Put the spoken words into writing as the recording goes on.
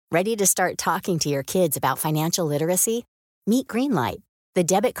Ready to start talking to your kids about financial literacy? Meet Greenlight, the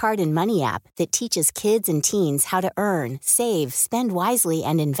debit card and money app that teaches kids and teens how to earn, save, spend wisely,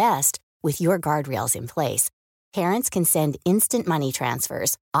 and invest with your guardrails in place. Parents can send instant money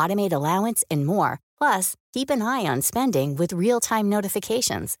transfers, automate allowance, and more. Plus, keep an eye on spending with real-time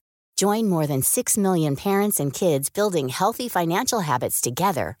notifications. Join more than 6 million parents and kids building healthy financial habits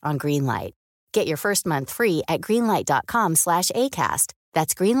together on Greenlight. Get your first month free at greenlight.com/ACAST.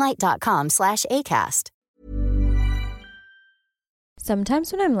 That's greenlight.com/ACAST.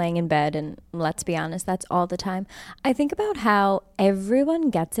 Sometimes when I'm laying in bed, and let's be honest, that's all the time, I think about how everyone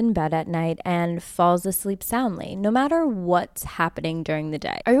gets in bed at night and falls asleep soundly, no matter what's happening during the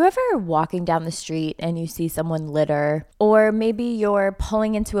day. Are you ever walking down the street and you see someone litter? Or maybe you're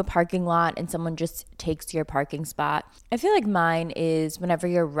pulling into a parking lot and someone just takes your parking spot? I feel like mine is whenever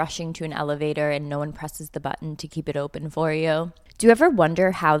you're rushing to an elevator and no one presses the button to keep it open for you. Do you ever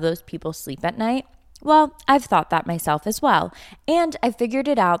wonder how those people sleep at night? Well, I've thought that myself as well, and I figured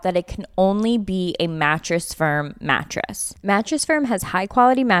it out that it can only be a Mattress Firm mattress. Mattress Firm has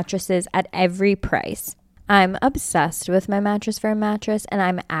high-quality mattresses at every price. I'm obsessed with my Mattress Firm mattress, and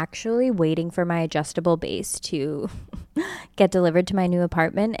I'm actually waiting for my adjustable base to get delivered to my new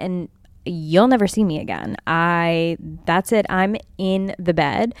apartment, and you'll never see me again. That's it. I'm in the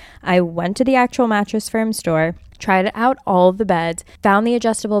bed. I went to the actual Mattress Firm store, tried out all of the beds, found the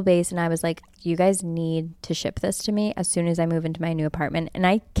adjustable base, and I was like, you guys need to ship this to me as soon as I move into my new apartment, and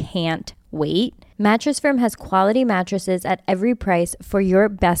I can't wait. Mattress Firm has quality mattresses at every price for your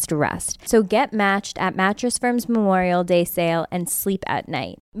best rest. So get matched at Mattress Firm's Memorial Day sale and sleep at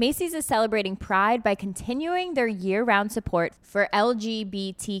night. Macy's is celebrating Pride by continuing their year-round support for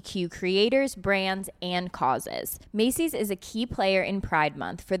LGBTQ creators, brands, and causes. Macy's is a key player in Pride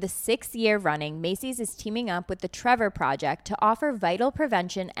Month. For the 6th year running, Macy's is teaming up with the Trevor Project to offer vital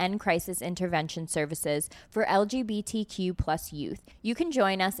prevention and crisis intervention services for LGBTQ plus youth. You can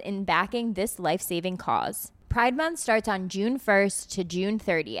join us in backing this life-saving cause. Pride Month starts on June 1st to June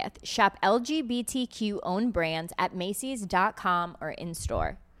 30th. Shop LGBTQ-owned brands at Macys.com or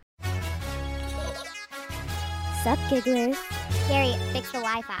in-store. Sup, gigglers? Gary, fix the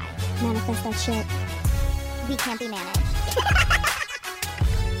Wi-Fi. Manifest that shit. We can't be managed.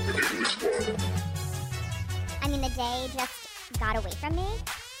 I mean, the day just got away from me.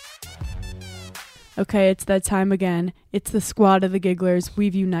 Okay, it's that time again. It's the squad of the gigglers.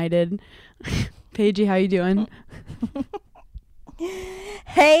 We've united. Paigey, how you doing?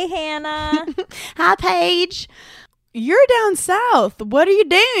 Hey, Hannah. Hi, Paige. You're down south. What are you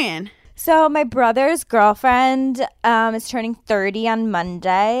doing? So my brother's girlfriend is turning 30 on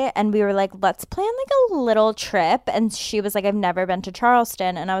Monday, and we were like, let's plan like a little trip. And she was like, I've never been to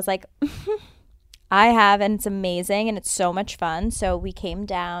Charleston. And I was like, I have, and it's amazing, and it's so much fun. So we came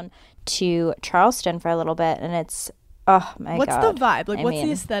down to Charleston for a little bit, and it's, oh my God. What's the vibe? Like, what's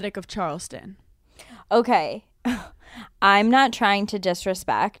the aesthetic of Charleston? Okay. I'm not trying to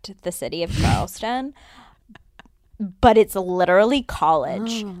disrespect the city of Charleston, but it's literally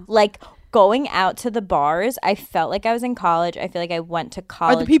college. Like, going out to the bars, I felt like I was in college. I feel like I went to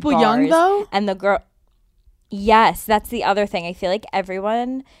college. Are the people bars, young, though? And the girl... Yes, that's the other thing. I feel like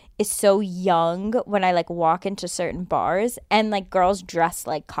everyone is so young when I like walk into certain bars, and like girls dress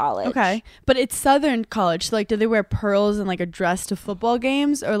like college. Okay, but it's Southern college. So like, do they wear pearls and like a dress to football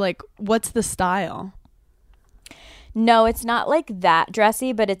games, or like what's the style? No, it's not like that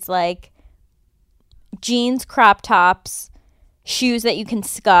dressy, but it's like jeans, crop tops, shoes that you can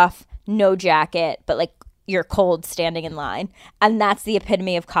scuff, no jacket, but like you're cold standing in line. And that's the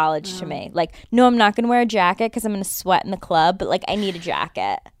epitome of college to me. Like, no, I'm not going to wear a jacket because I'm going to sweat in the club, but like I need a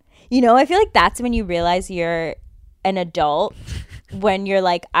jacket. You know, I feel like that's when you realize you're an adult, when you're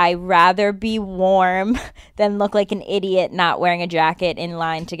like, I'd rather be warm than look like an idiot not wearing a jacket in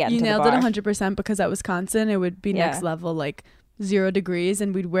line to get into the bar. You nailed it 100%, because at Wisconsin, it would be next level, like 0 degrees,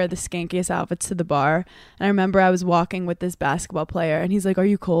 and we'd wear the skankiest outfits to the bar. And I remember I was walking with this basketball player, and he's like, are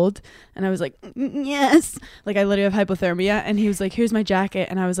you cold? And I was like, yes. Like, I literally have hypothermia. And he was like, here's my jacket.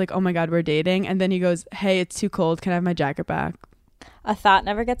 And I was like, oh my God, we're dating. And then he goes, hey, it's too cold. Can I have my jacket back? A thought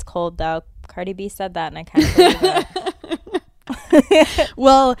never gets cold, though. Cardi B said that, and I kind of believe it.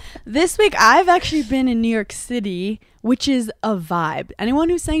 Well, this week I've actually been in New York City, which is a vibe. Anyone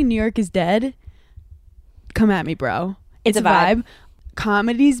who's saying New York is dead, come at me, bro. It's a vibe.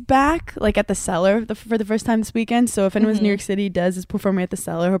 Comedy's back, like at the Cellar for the first time this weekend. So if anyone's in New York City is performing at the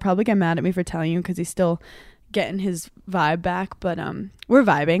Cellar, he'll probably get mad at me for telling you, because he's still getting his vibe back. But we're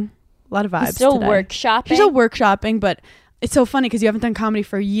vibing. A lot of vibes. He's still today. workshopping. She's still workshopping, but it's so funny because you haven't done comedy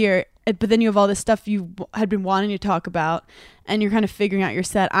for a year, but then you have all this stuff you had been wanting to talk about, and you're kind of figuring out your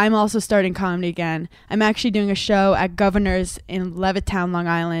set. I'm also starting comedy again. I'm actually doing a show at Governor's in Levittown, Long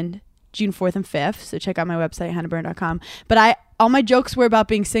Island, June 4th and 5th. So check out my website, hannahbyrne.com. But all my jokes were about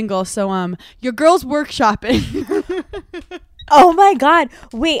being single. So your girl's workshopping. Oh my God.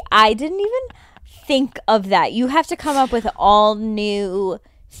 Wait, I didn't even think of that. You have to come up with all new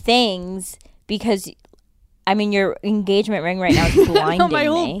things because I mean your engagement ring right now is blinding my me.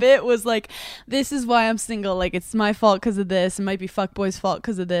 whole bit was like, this is why I'm single. Like, it's my fault because of this. It might be fuckboy's fault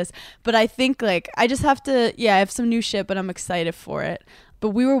because of this. But I think like I just have to, I have some new shit, but I'm excited for it. But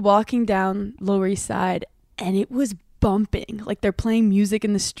we were walking down Lower East Side and it was bumping. Like, they're playing music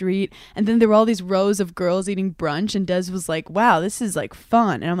in the street, and then there were all these rows of girls eating brunch, and Des was like, wow, this is like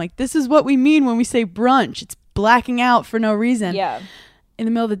fun. And I'm like, this is what we mean when we say brunch. It's blacking out for no reason. Yeah. In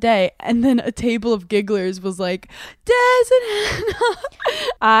the middle of the day. And then a table of gigglers was like, Des and Hannah.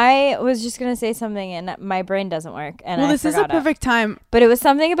 I was just gonna say something and my brain doesn't work, and This is a perfect time, but it was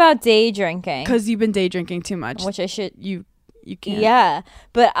something about day drinking because you've been day drinking too much, which I should you can't. Yeah,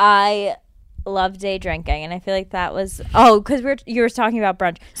 but I love day drinking, and I feel like that was because you were talking about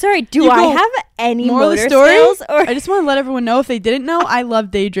brunch. Sorry, I have any motor skills? Or I just want to let everyone know, if they didn't know, I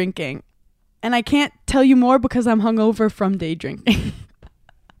love day drinking, and I can't tell you more because I'm hungover from day drinking.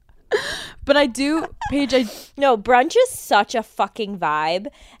 But I do, Paige. No, brunch is such a fucking vibe,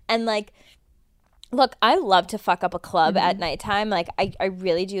 and like, look, I love to fuck up a club at nighttime. Like, I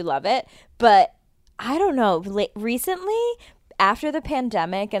really do love it, but I don't know. Recently, after the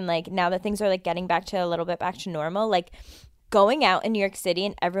pandemic and like now that things are like getting back to a little bit back to normal, like going out in New York City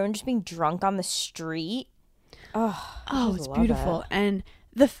and everyone just being drunk on the street. It's beautiful. And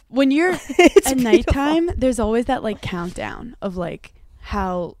when you're at nighttime, there's always that like countdown of like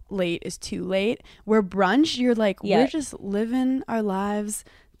how late is too late. Where brunch, you're like, we're just living our lives.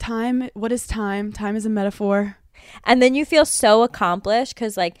 Time, what is time? Time is a metaphor. And then you feel so accomplished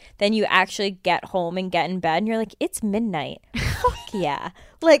because like then you actually get home and get in bed and you're like, it's midnight. Fuck yeah.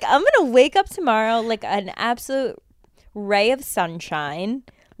 Like, I'm gonna wake up tomorrow like an absolute ray of sunshine.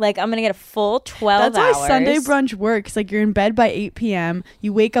 Like, I'm gonna get a full 12 hours. That's why Sunday brunch works. Like, you're in bed by 8 p.m.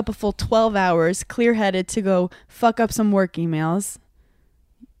 You wake up a full 12 hours clear-headed to go fuck up some work emails.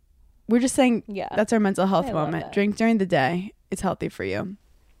 We're just saying, that's our mental health moment. Drink during the day. It's healthy for you.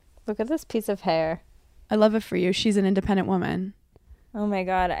 Look at this piece of hair. I love it for you. She's an independent woman. Oh my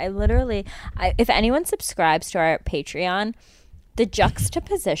God. If anyone subscribes to our Patreon, the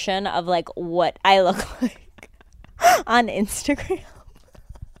juxtaposition of like what I look like on Instagram,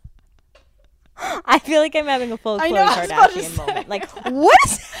 I feel like I'm having a full Khloe Kardashian moment. Like, what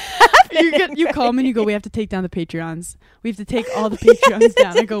is happening? You call me and you go, we have to take down the Patreons. We have to take all the Patreons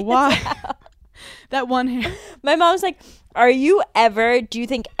down. I go, why? That one hair. My mom's like, do you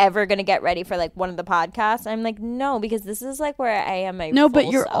think ever going to get ready for like one of the podcasts? I'm like, no, because this is like where I am. But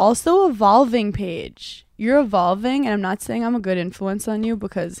you're also evolving, Paige. You're evolving, and I'm not saying I'm a good influence on you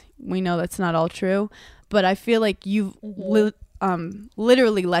because we know that's not all true. But I feel like you've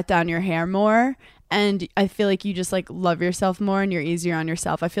literally let down your hair more, and I feel like you just like love yourself more and you're easier on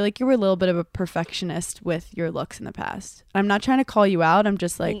yourself. I feel like you were a little bit of a perfectionist with your looks in the past. I'm not trying to call you out. I'm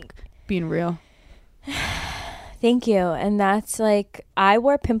just like being real. Thank you. And that's like, I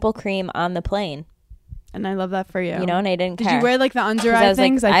wore pimple cream on the plane. And I love that for you. You know, and I didn't care. Did you wear like the under eye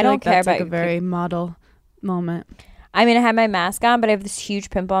things? Like, I don't care that's about like a very model moment. I mean, I had my mask on, but I have this huge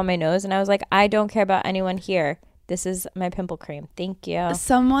pimple on my nose, and I was like, I don't care about anyone here. This is my pimple cream. Thank you.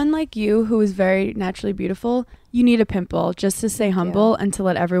 Someone like you who is very naturally beautiful, you need a pimple just to stay humble and to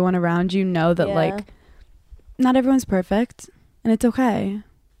let everyone around you know that like not everyone's perfect and it's okay.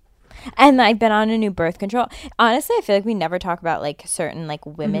 And I've been on a new birth control. Honestly, I feel like we never talk about like certain like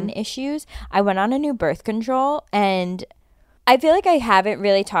women issues. I went on a new birth control, and I feel like I haven't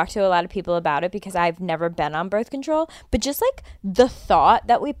really talked to a lot of people about it because I've never been on birth control. But just like the thought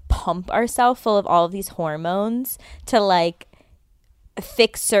that we pump ourselves full of all of these hormones to like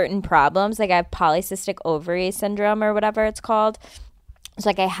fix certain problems. Like, I have polycystic ovary syndrome or whatever it's called. So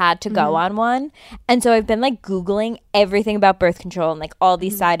like I had to go on one. And so I've been like Googling everything about birth control and like all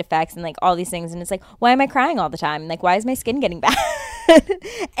these side effects and like all these things. And it's like, why am I crying all the time? And like, why is my skin getting bad?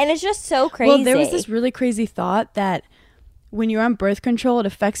 And it's just so crazy. Well, there was this really crazy thought that when you're on birth control, it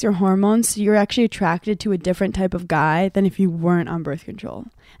affects your hormones. So you're actually attracted to a different type of guy than if you weren't on birth control.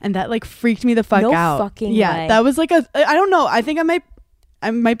 And that like freaked me the fuck out. No fucking way. That was like I don't know. I think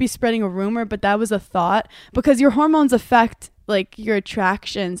I might be spreading a rumor, but that was a thought because your hormones affect like your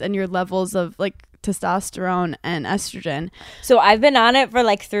attractions and your levels of like testosterone and estrogen. So I've been on it for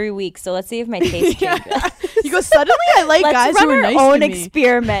like 3 weeks. So let's see if my taste changes. You go, suddenly I like Let's guys run who are our nice own to me.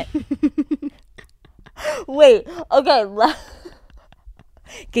 experiment. Wait. Okay.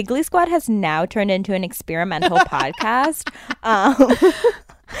 Giggly Squad has now turned into an experimental podcast.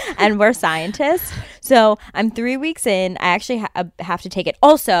 And we're scientists. So I'm 3 weeks in. I actually have to take it.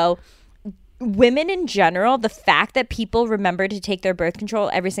 Also, women in general, the fact that people remember to take their birth control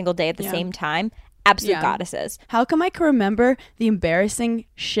every single day at the same time, absolute goddesses. How come I can remember the embarrassing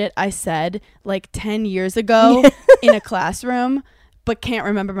shit I said like 10 years ago in a classroom, but can't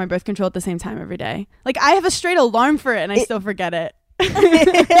remember my birth control at the same time every day? Like, I have a straight alarm for it and I still forget it.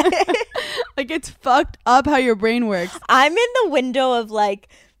 Like, it's fucked up how your brain works. I'm in the window of like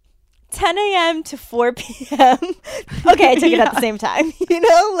 10 a.m. to 4 p.m. Okay, I took it at the same time. You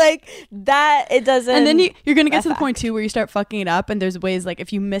know, like that, it doesn't. And then you're going to get to the point too where you start fucking it up. And there's ways like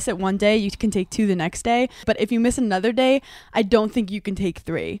if you miss it one day, you can take 2 the next day. But if you miss another day, I don't think you can take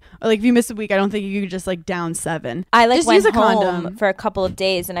 3. Or like if you miss a week, I don't think you can just like down 7. I like just went use a home condom for a couple of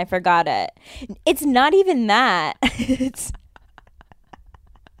days and I forgot it. It's not even that.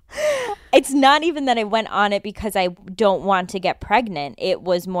 It's not even that I went on it because I don't want to get pregnant. It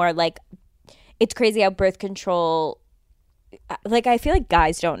was more like, it's crazy how birth control, like I feel like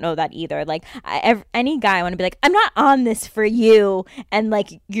guys don't know that either. Like any guy I want to be like, I'm not on this for you and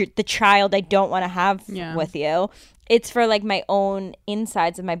like you're the child I don't want to have with you. It's for like my own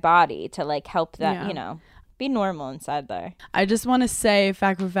insides of my body to like help that, you know, be normal inside there. I just want to say,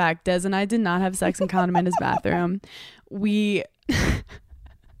 fact for fact, Des and I did not have sex in condom in his bathroom.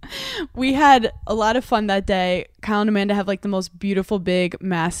 We had a lot of fun that day. Kyle and Amanda have like the most beautiful big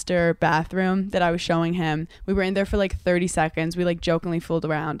master bathroom that I was showing him. We were in there for like 30 seconds. We like jokingly fooled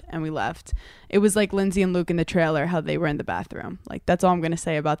around and we left. It was like Lindsay and Luke in the trailer, how they were in the bathroom. Like, that's all I'm going to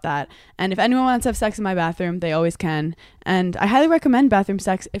say about that. And if anyone wants to have sex in my bathroom, they always can. And I highly recommend bathroom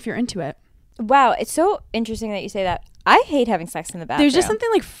sex if you're into it. Wow, it's so interesting that you say that. I hate having sex in the bathroom. There's just something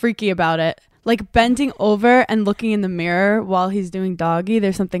like freaky about it. Like bending over and looking in the mirror while he's doing doggy.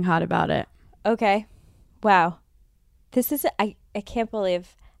 There's something hot about it. Okay. Wow. This is, I can't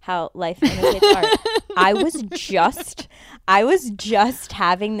believe how life imitates art. I was just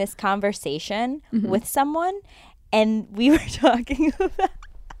having this conversation with someone and we were talking about,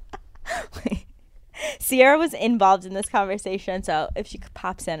 wait. Sierra was involved in this conversation. So if she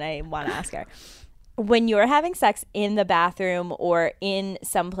pops in, I want to ask her. When you're having sex in the bathroom or in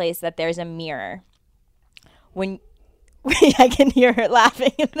some place that there's a mirror, I can hear her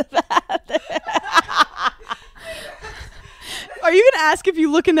laughing in the bathroom. Are you going to ask if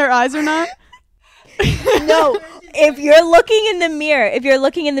you look in their eyes or not? No. If you're looking in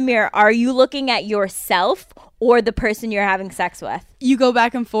the mirror, are you looking at yourself or the person you're having sex with? You go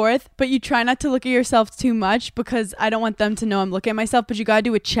back and forth, but you try not to look at yourself too much because I don't want them to know I'm looking at myself, but you got to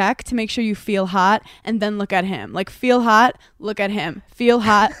do a check to make sure you feel hot and then look at him. Like, feel hot, look at him. Feel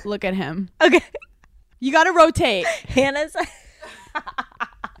hot, look at him. Okay. You got to rotate. Hannah's.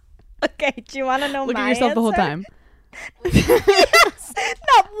 Okay, do you want to know look my at yourself answer? the whole time. Yes.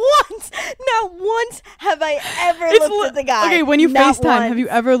 Not once have I ever looked at the guy. Okay, when you Not FaceTime, once. have you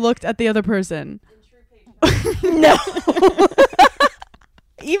ever looked at the other person? No.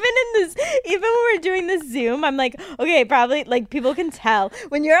 Even when we're doing this Zoom, I'm like, okay, probably like people can tell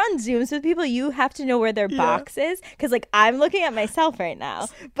when you're on Zooms with people, you have to know where their box is. Cause like I'm looking at myself right now,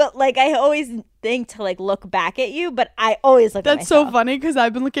 but like I always think to like look back at you, but I always look at That's myself. so funny because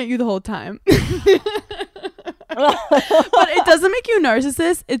I've been looking at you the whole time. But it doesn't make you a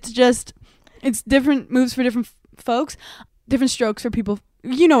narcissist. It's different moves for different folks, different strokes for people.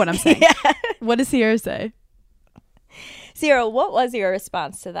 You know what I'm saying. Yeah. What does Sierra say? Sierra, what was your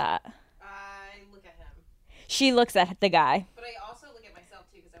response to that? I look at him. She looks at the guy. But I also look at myself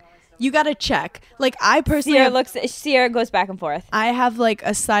too because I want my stomach. You got to check. Like, I personally Sierra goes back and forth. I have like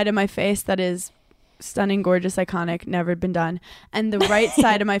a side of my face that is stunning, gorgeous, iconic, never been done. And the right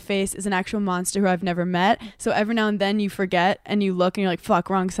side of my face is an actual monster who I've never met. So every now and then you forget and you look and you're like, fuck,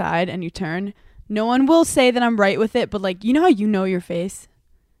 wrong side, and you turn. No one will say that I'm right with it, but like, you know how you know your face?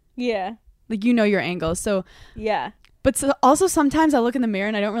 Yeah. Like, you know your angles. So Yeah. but so also sometimes I look in the mirror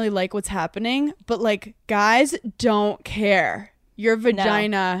and I don't really like what's happening, but like, guys don't care. Your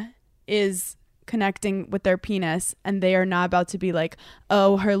vagina is connecting with their penis and they are not about to be like,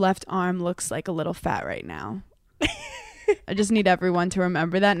 oh, her left arm looks like a little fat right now. I just need everyone to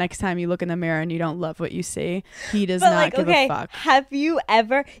remember that next time you look in the mirror and you don't love what you see. He does not give a fuck. Have you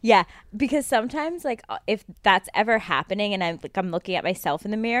ever? Yeah, because sometimes like if that's ever happening and I'm looking at myself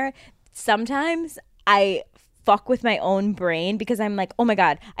in the mirror, sometimes I fuck with my own brain because I'm like, oh my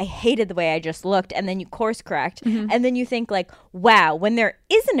God, I hated the way I just looked. And then you course correct. And then you think like, wow, when there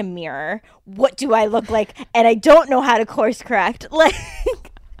isn't a mirror, what do I look like? And I don't know how to course correct. Like,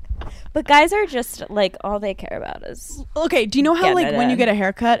 but guys are just like, all they care about is. Okay, do you know how getting like it when you in. get a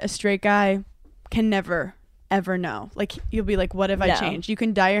haircut, a straight guy can never ever know. Like you'll be like, what have I No. changed? You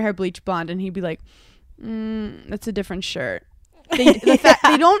can dye your hair bleach blonde and he'd be like, that's a different shirt. They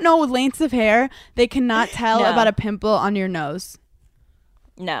don't know lengths of hair. They cannot tell No. about a pimple on your nose.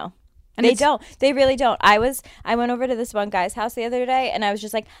 No. And They it's- don't. They really don't. I went over to this one guy's house the other day and I was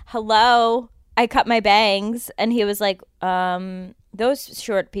just like, hello, I cut my bangs. And he was like, those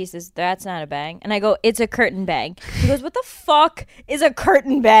short pieces, that's not a bang. And I go, it's a curtain bang. He goes, what the fuck is a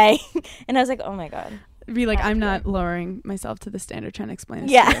curtain bang? And I was like, oh my God. Be like, I'm not lowering myself to the standard trying to explain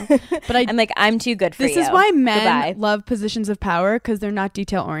this Yeah. to you. But I'm like, I'm too good for this you. is why men Goodbye. love positions of power, because they're not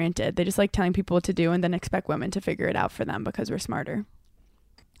detail oriented. They just like telling people what to do and then expect women to figure it out for them because we're smarter.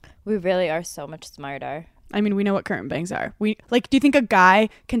 We really are so much smarter. I mean, we know what curtain bangs are. We like, do you think a guy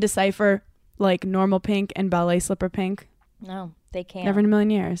can decipher like normal pink and ballet slipper pink? No, they can't. Never in a million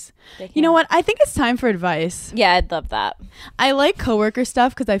years. They can't. You know what? I think it's time for advice. Yeah, I'd love that. I like coworker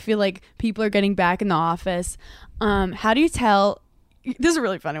stuff because I feel like people are getting back in the office. How do you tell? This is a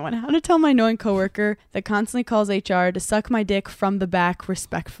really funny one. How to tell my annoying coworker that constantly calls HR to suck my dick from the back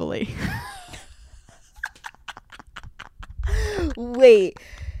respectfully? Wait.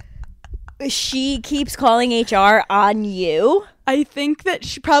 She keeps calling HR on you? I think that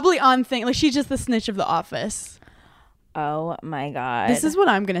she probably on thing like she's just the snitch of the office. Oh my God. This is what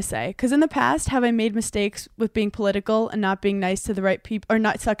I'm gonna say. Because in the past, have I made mistakes with being political and not being nice to the right people or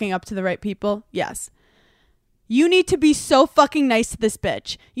not sucking up to the right people? Yes. You need to be so fucking nice to this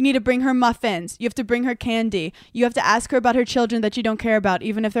bitch. You need to bring her muffins. You have to bring her candy. You have to ask her about her children that you don't care about,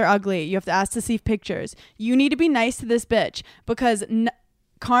 even if they're ugly. You have to ask to see pictures. You need to be nice to this bitch because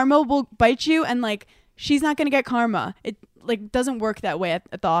karma will bite you, and like she's not gonna get karma. It like doesn't work that way at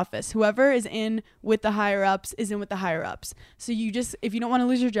the office. Whoever is in with the higher ups is in with the higher ups. So you just, if you don't want to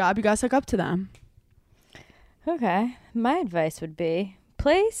lose your job, you gotta suck up to them. Okay. My advice would be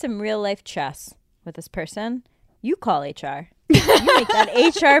play some real life chess with this person. You call HR. You make that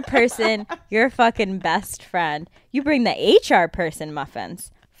HR person your fucking best friend. You bring the HR person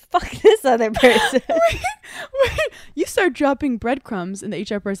muffins. Fuck this other person. Wait, you start dropping breadcrumbs in the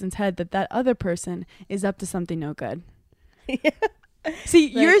HR person's head that other person is up to something no good. See,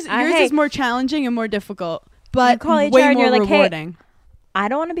 Like, yours hey, is more challenging and more difficult, but call HR way and more you're like, hey, rewarding. I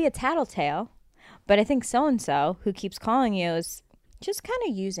don't want to be a tattletale, but I think so-and-so who keeps calling you is just kind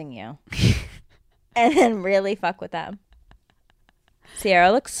of using you. And then really fuck with them.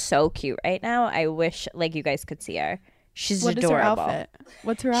 Sierra looks so cute right now. I wish like you guys could see her. She's What is adorable. her outfit?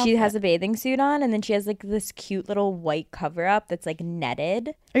 What's her outfit? She has a bathing suit on, and then she has like this cute little white cover up that's like netted.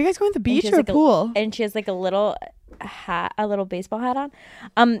 Are you guys going to the And beach she has, or a like, pool? And she has like a little hat, a little baseball hat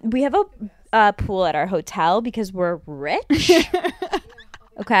on. We have a pool at our hotel because we're rich.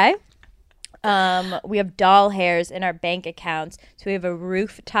 Okay. We have doll hairs in our bank accounts, so we have a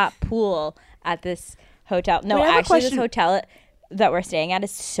rooftop pool at this hotel. No, Wait, I have a actually, this question. hotel that we're staying at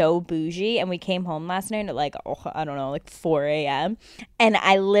is so bougie, and we came home last night at like, I don't know, like 4 a.m. And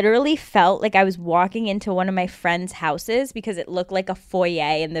I literally felt like I was walking into one of my friends' houses because it looked like a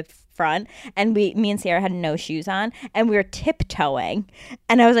foyer in the front, and me and Sarah had no shoes on, and we were tiptoeing,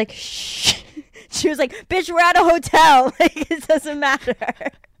 and I was like, shh. She was like, bitch, we're at a hotel. Like, it doesn't matter.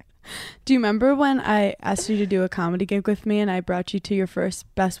 Do you remember when I asked you to do a comedy gig with me and I brought you to your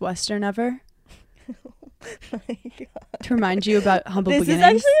first Best Western ever? To remind you about humble This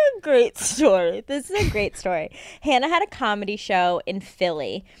beginnings. is actually a great story. This is a great story. Hannah had a comedy show in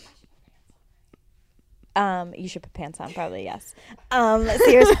Philly. You should put pants on, probably, yes.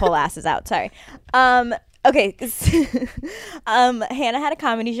 Sierra's whole ass is out, sorry. Okay. Hannah had a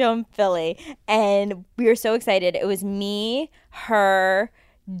comedy show in Philly, and we were so excited. It was me, her,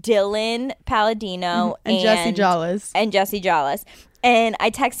 Dylan Palladino, and Jesse Jollis. and Jesse Jollis. And I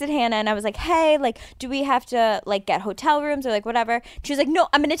texted Hannah and I was like, hey, like, do we have to like get hotel rooms or like whatever? She was like, no,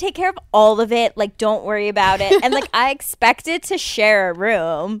 I'm going to take care of all of it. Like, don't worry about it. And like, I expected to share a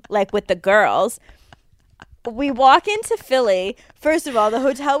room like with the girls. We walk into Philly. First of all, the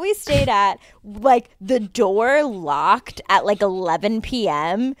hotel we stayed at, like the door locked at like 11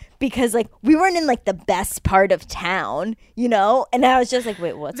 p.m. because like we weren't in like the best part of town, you know? And I was just like,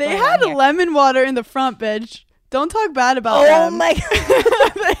 wait, what's They going had on here? lemon water in the front, bitch. Don't talk bad about Oh them. my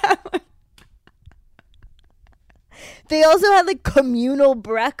God. They also had like communal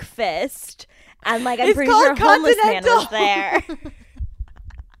breakfast. And like I'm It's pretty sure called homeless man was Continental. there.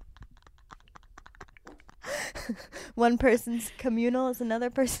 One person's communal is another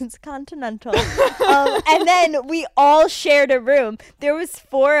person's continental. And then we all shared a room. There was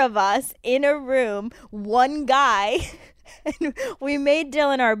 4 of us in a room, one guy. And we made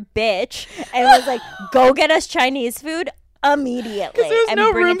Dylan our bitch and was like, go get us Chinese food immediately There was and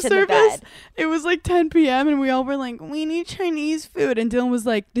no bring room it to the service. bed. It was like 10 p.m. and we all were like, we need Chinese food. And Dylan was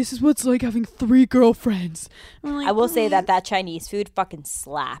like, this is what's like having 3 girlfriends. And we're like, I will say "Please." that Chinese food fucking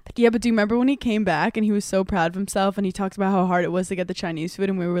slapped. Yeah, but do you remember when he came back and he was so proud of himself and he talked about how hard it was to get the Chinese food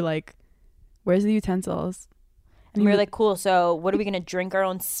and we were like, where's the utensils? And we were like, cool, so what are we going to drink our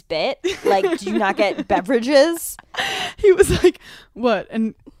own spit? Like, do you not get beverages? He was like, what?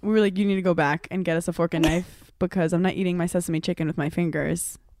 And we were like, you need to go back and get us a fork and knife because I'm not eating my sesame chicken with my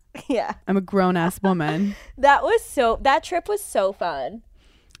fingers. Yeah. I'm a grown-ass woman. That trip was so fun.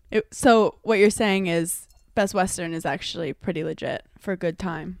 So what you're saying is Best Western is actually pretty legit for a good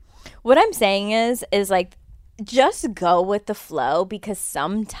time. What I'm saying is like, just go with the flow because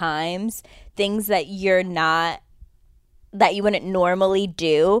sometimes things that you wouldn't normally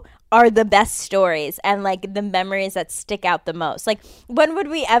do are the best stories and like the memories that stick out the most. Like, when would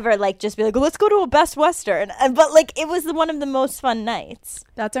we ever like just be like, let's go to a Best Western? But like, it was one of the most fun nights.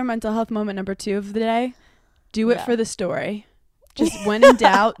 That's our mental health moment number 2 of the day. Do it Yeah. for the story. Just when in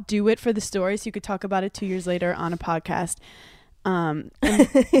doubt, do it for the story so you could talk about it 2 years later on a podcast. And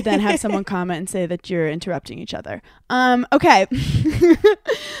then have someone comment and say that you're interrupting each other. Okay.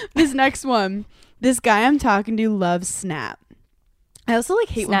 This next one. This guy I'm talking to loves Snap. I also like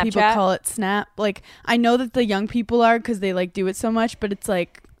hate when people Snapchat? call it Snap. Like, I know that the young people are because they like do it so much, but it's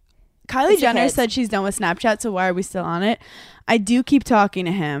like Kylie It's the Jenner kids. said she's done with Snapchat, so why are we still on it? I do keep talking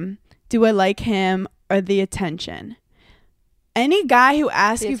to him. Do I like him or the attention? Any guy who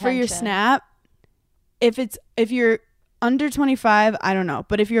asks The you for your attention. Snap, if you're under 25, I don't know,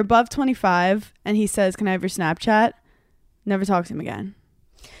 but if you're above 25 and he says, "Can I have your Snapchat?" Never talk to him again.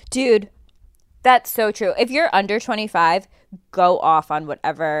 Dude, that's so true. If you're under 25, go off on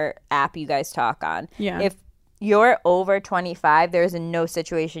whatever app you guys talk on. Yeah. If you're over 25, there's no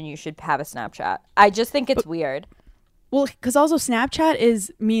situation you should have a Snapchat. I just think it's weird. Well, because also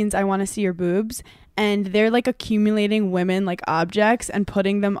Snapchat means I want to see your boobs, and they're like accumulating women like objects and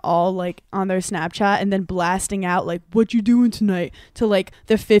putting them all like on their Snapchat and then blasting out like, "What you doing tonight?" to like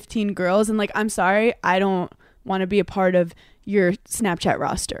the 15 girls, and like, I'm sorry, I don't want to be a part of your Snapchat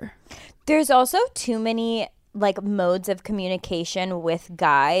roster. There's also too many like modes of communication with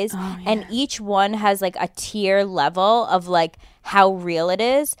guys, and each one has like a tier level of like how real it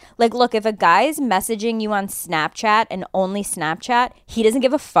is. Like, look, if a guy's messaging you on Snapchat and only Snapchat, he doesn't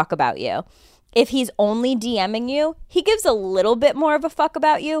give a fuck about you. If he's only DMing you, he gives a little bit more of a fuck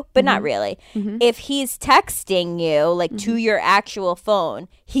about you, but not really. If he's texting you, like to your actual phone,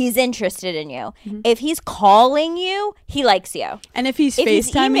 he's interested in you. If he's calling you, he likes you. And if he's If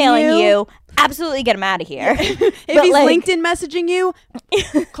he's FaceTiming emailing you, absolutely get him out of here. if But, he's like- LinkedIn messaging you,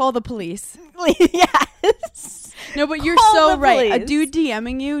 call the police. Yes. No, but you're Call so the right. A police. dude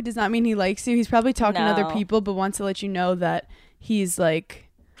DMing you does not mean he likes you. He's probably talking to other No. people, but wants to let you know that he's like,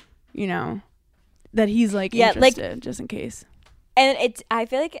 you know, that he's like Yeah, like- interested, just in case. And I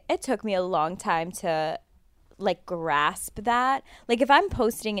feel like it took me a long time to like grasp that. Like, if I'm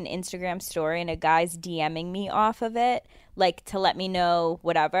posting an Instagram story and a guy's DMing me off of it, like to let me know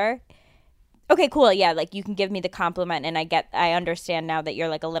whatever. Okay, cool. Yeah, like you can give me the compliment and I understand now that you're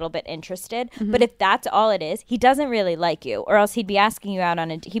like a little bit interested. But if that's all it is, he doesn't really like you, or else he'd be asking you out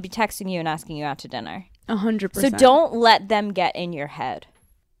he'd be texting you and asking you out to dinner. 100%. So don't let them get in your head.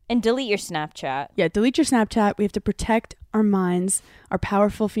 And delete your Snapchat. Yeah, delete your Snapchat. We have to protect our minds, our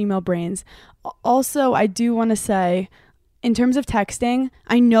powerful female brains. Also, I do want to say, in terms of texting,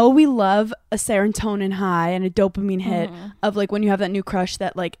 I know we love a serotonin high and a dopamine hit of like when you have that new crush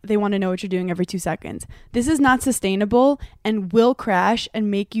that like they want to know what you're doing every 2 seconds. This is not sustainable and will crash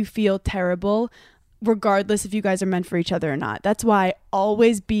and make you feel terrible regardless if you guys are meant for each other or not. That's why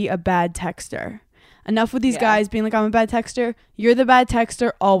always be a bad texter. Enough with these guys being like, I'm a bad texter. You're the bad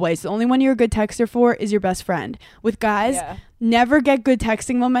texter always. The only one you're a good texter for is your best friend. With guys, never get good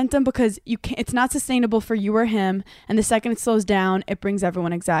texting momentum because it's not sustainable for you or him. And the second it slows down, it brings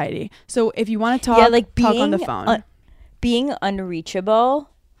everyone anxiety. So if you want to talk, talk on the phone. Being unreachable,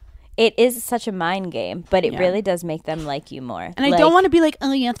 it is such a mind game, but it Yeah. really does make them like you more. And I don't want to be like,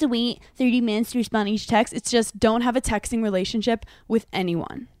 oh, you have to wait 30 minutes to respond to each text. It's just don't have a texting relationship with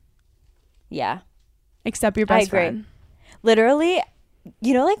anyone Yeah. except your best agree. friend. Literally,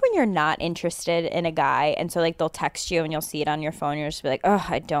 you know, like when you're not interested in a guy and so like they'll text you and you'll see it on your phone, you're just be like, oh,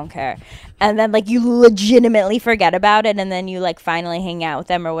 I don't care. And then like you legitimately forget about it and then you like finally hang out with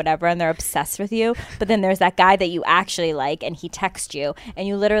them or whatever and they're obsessed with you. But then there's that guy that you actually like and he texts you and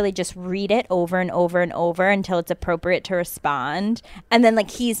you literally just read it over and over and over until it's appropriate to respond. And then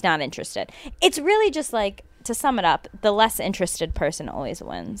like he's not interested. It's really just like, to sum it up, the less interested person always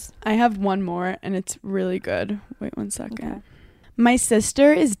wins. I have one more and it's really good. Wait 1 second. Okay. My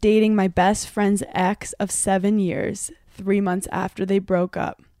sister is dating my best friend's ex of 7 years, 3 months after they broke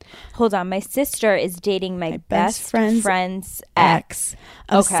up. Hold on. My sister is dating my best friend's ex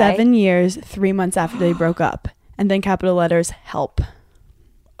of 7 years, 3 months after they broke up. And then capital letters, help.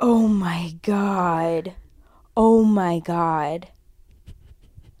 Oh my God. Oh my God.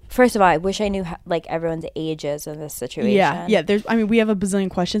 First of all, I wish I knew like everyone's ages in this situation. Yeah. We have a bazillion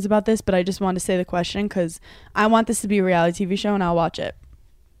questions about this, but I just want to say the question because I want this to be a reality TV show and I'll watch it.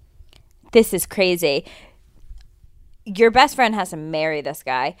 This is crazy. Your best friend has to marry this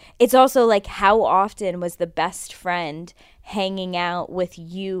guy. It's also like, how often was the best friend hanging out with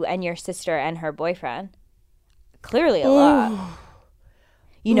you and your sister and her boyfriend? Clearly a lot.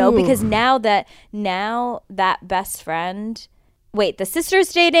 You know, because now that best friend... Wait, the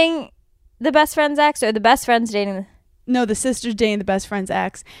sister's dating the best friend's ex or the best friend's dating No, the sister's dating the best friend's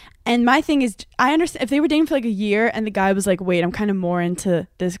ex. And my thing is, I understand if they were dating for like a year and the guy was like, wait, I'm kind of more into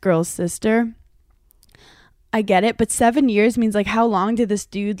this girl's sister. I get it. But 7 years means like how long did this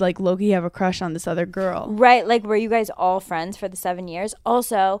dude like low-key have a crush on this other girl? Right. Like, were you guys all friends for the 7 years?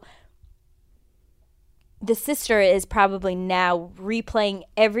 Also, the sister is probably now replaying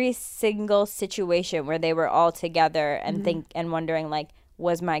every single situation where they were all together and and wondering like,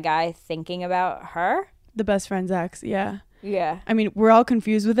 was my guy thinking about her? The best friend's ex, yeah. Yeah. I mean, we're all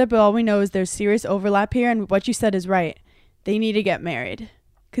confused with it, but all we know is there's serious overlap here, and what you said is right. They need to get married.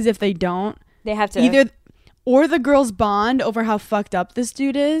 Because if they don't, they have to either or the girls bond over how fucked up this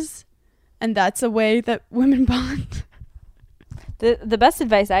dude is, and that's a way that women bond. The best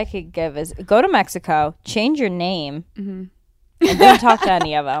advice I could give is go to Mexico, change your name, and don't talk to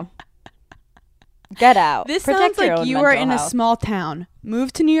any of them. Get out. This Protect sounds your like own you are mental in health. a small town.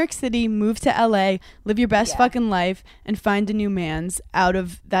 Move to New York City, move to LA, live your best fucking life, and find a new man's out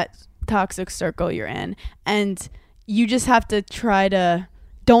of that toxic circle you're in. And you just have to try to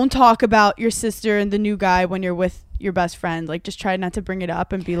don't talk about your sister and the new guy when you're with your best friend. Like, just try not to bring it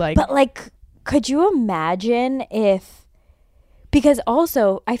up and be like... But, like, could you imagine if... Because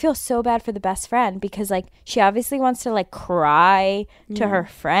also, I feel so bad for the best friend because, like, she obviously wants to, like, cry to her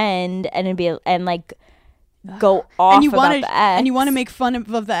friend and be and like go off and you about the ex. And you want to make fun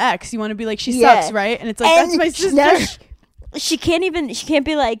of the ex. You want to be like, she sucks, right? And it's like, and that's my sister. She can't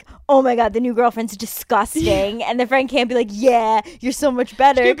be like, oh my God, the new girlfriend's disgusting. And the friend can't be like, yeah, you're so much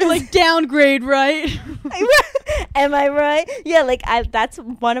better. She can't be like, downgrade, right? Am I right? Yeah, like that's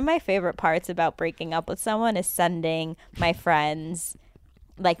one of my favorite parts about breaking up with someone is sending my friends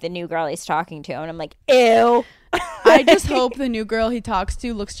like the new girl he's talking to, and I'm like, ew. I just hope the new girl he talks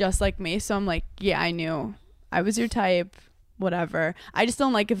to looks just like me, so I'm like, yeah, I knew I was your type, whatever. I just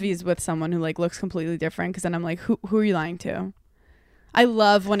don't like if he's with someone who like looks completely different, because then I'm like, who are you lying to? I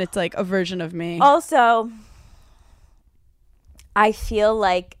love when it's like a version of me. Also, I feel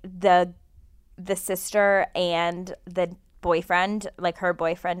like the sister and the boyfriend, like her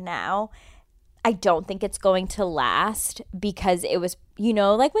boyfriend now, I don't think it's going to last because it was, you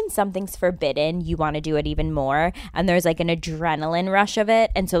know, like when something's forbidden, you want to do it even more. And there's like an adrenaline rush of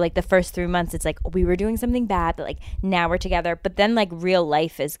it. And so like the first 3 months, it's like, we were doing something bad, but like now we're together. But then like real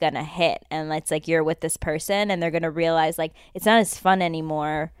life is going to hit. And it's like you're with this person and they're going to realize like it's not as fun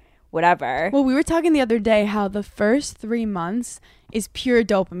anymore, whatever. Well, we were talking the other day how the first 3 months is pure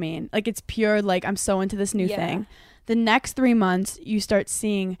dopamine. Like it's pure like I'm so into this new thing. The next 3 months, you start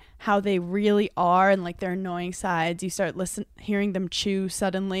seeing how they really are and like their annoying sides. You start hearing them chew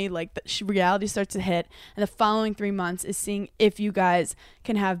suddenly, like the reality starts to hit. And the following 3 months is seeing if you guys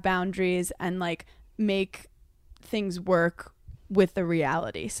can have boundaries and like make things work with the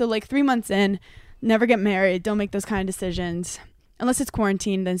reality. So like 3 months in, never get married. Don't make those kind of decisions. Unless it's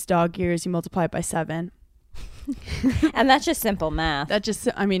quarantine, then it's dog years. You multiply it by 7. And that's just simple math. That just,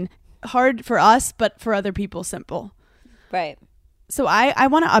 I mean, hard for us, but for other people, simple. Right. So I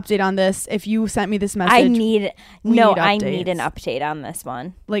want to update on this. If you sent me this message, I need an updates. update on this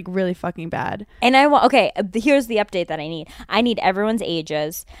one. Like really fucking bad. And here's the update that I need. I need everyone's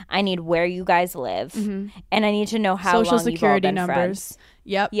ages. I need where you guys live. Mm-hmm. And I need to know how Social long security you've all been numbers. Friends.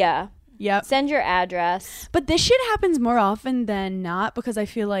 Yep. Yeah. Yep. Send your address. But this shit happens more often than not because I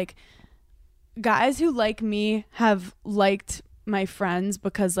feel like guys who like me have liked my friends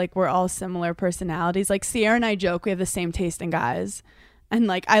because like we're all similar personalities. Like Sierra and I joke we have the same taste in guys. And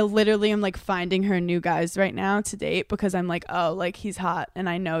like I literally am like finding her new guys right now to date because I'm like, oh, like he's hot and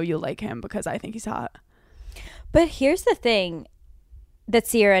I know you'll like him because I think he's hot. But here's the thing that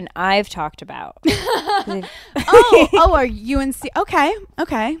Sierra and I've talked about. Are you and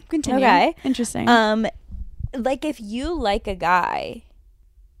okay, continue. Okay. Interesting. Like if you like a guy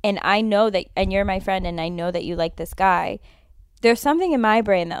and I know that, and you're my friend and I know that you like this guy, there's something in my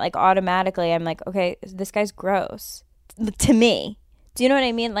brain that like automatically I'm like, okay, this guy's gross to me. Do you know what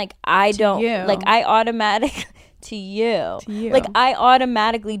I mean? Like I don't like I automatically to you. Like I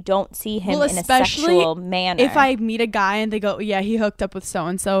automatically don't see him in a sexual manner. If I meet a guy and they go, yeah, he hooked up with so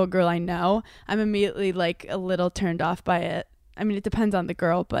and so, a girl I know, I'm immediately like a little turned off by it. I mean, it depends on the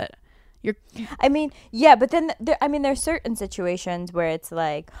girl, but I mean, yeah, but then there's certain situations where it's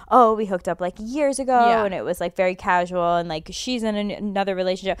like, oh, we hooked up like years ago and it was like very casual and like she's in another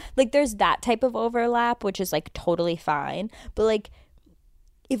relationship. Like there's that type of overlap, which is like totally fine. But like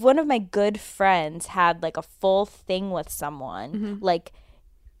if one of my good friends had like a full thing with someone, like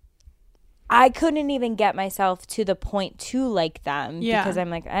I couldn't even get myself to the point to like them because I'm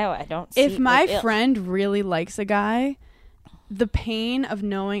like, oh, I don't see. If my friend really likes a guy, the pain of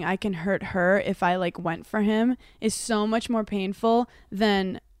knowing I can hurt her if I like went for him is so much more painful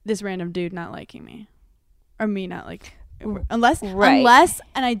than this random dude not liking me or me not like unless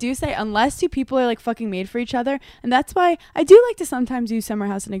and I do say unless two people are like fucking made for each other. And that's why I do like to sometimes use Summer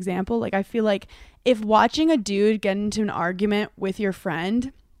House as an example. Like I feel like if watching a dude get into an argument with your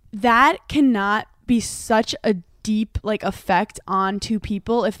friend, that cannot be such a deep like effect on two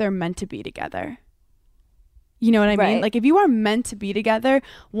people if they're meant to be together. You know what I mean? Like if you are meant to be together,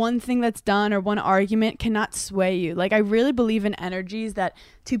 one thing that's done or one argument cannot sway you. Like I really believe in energies that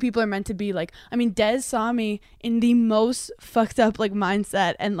two people are meant to be. Like, I mean, Des saw me in the most fucked up like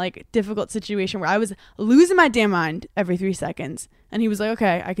mindset and like difficult situation where I was losing my damn mind every 3 seconds. And he was like,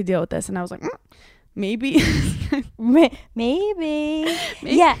 okay, I could deal with this. And I was like, maybe. maybe.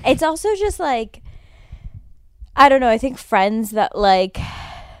 Yeah. It's also just like, I don't know. I think friends that like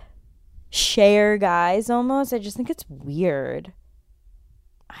share guys almost, I just think it's weird.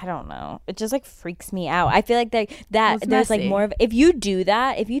 I don't know, it just like freaks me out. I feel like that there's messy. Like more of if you do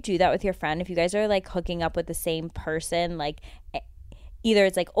that with your friend, if you guys are like hooking up with the same person, like either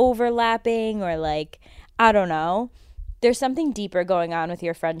it's like overlapping or like I don't know, there's something deeper going on with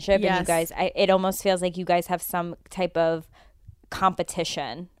your friendship. And you guys it almost feels like you guys have some type of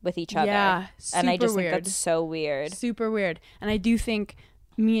competition with each other. And I just think that's so weird. Super weird. And I do think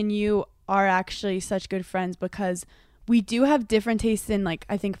me and you are actually such good friends because we do have different tastes in like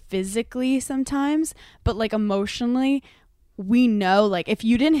I think physically sometimes, but like emotionally we know like if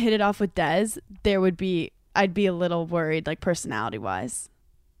you didn't hit it off with Des, I'd be a little worried like personality wise.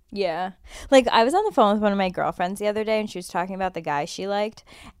 Yeah. Like I was on the phone with one of my girlfriends the other day and she was talking about the guy she liked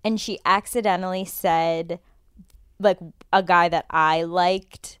and she accidentally said like a guy that I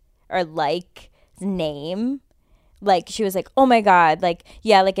liked or like name. Like she was like, oh my God, like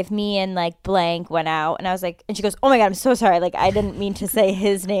yeah, like if me and like blank went out, and I was like, and she goes, oh my God, I'm so sorry, like I didn't mean to say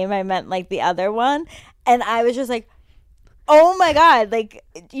his name, I meant like the other one. And I was just like, oh my God, like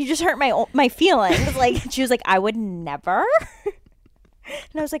you just hurt my feelings. Like she was like, I would never.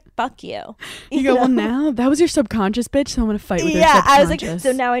 And I was like, fuck you. You go, well now that was your subconscious, bitch, so I'm gonna fight with your subconscious. Yeah, I was like,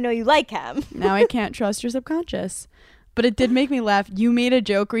 so now I know you like him. Now I can't trust your subconscious. But it did make me laugh. You made a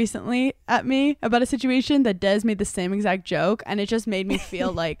joke recently at me about a situation that Des made the same exact joke. And it just made me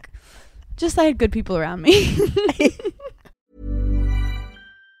feel like just I had good people around me.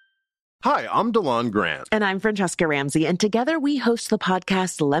 Hi, I'm DeLon Grant. And I'm Francesca Ramsey, and together we host the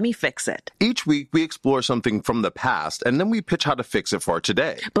podcast Let Me Fix It. Each week we explore something from the past, and then we pitch how to fix it for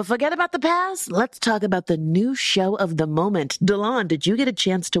today. But forget about the past. Let's talk about the new show of the moment. DeLon, did you get a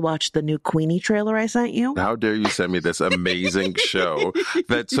chance to watch the new Queenie trailer I sent you? How dare you send me this amazing show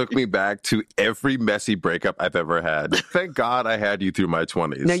that took me back to every messy breakup I've ever had. Thank God I had you through my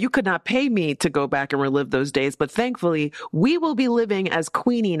 20s. Now, you could not pay me to go back and relive those days, but thankfully, we will be living as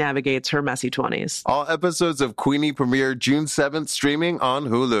Queenie navigates her messy 20s. All episodes of Queenie premiere June 7th, streaming on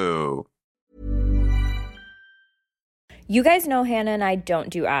Hulu. You guys know Hannah and I don't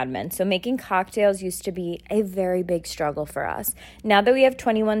do admin, so making cocktails used to be a very big struggle for us. Now that we have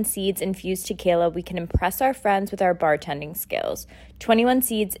 21 Seeds infused tequila, we can impress our friends with our bartending skills. 21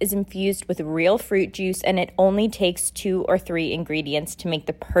 Seeds is infused with real fruit juice, and it only takes 2 or 3 ingredients to make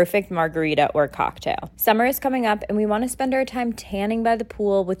the perfect margarita or cocktail. Summer is coming up, and we want to spend our time tanning by the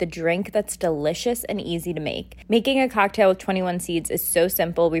pool with a drink that's delicious and easy to make. Making a cocktail with 21 Seeds is so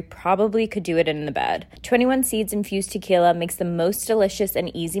simple, we probably could do it in the bed. 21 Seeds infused tequila makes the most delicious and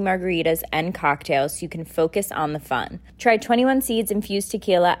easy margaritas and cocktails, so you can focus on the fun. Try 21 Seeds infused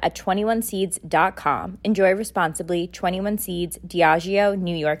tequila at 21seeds.com. Enjoy responsibly. 21 Seeds, Diageo,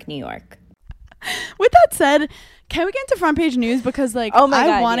 New York, New York. With that said, can we get into front page news? Because I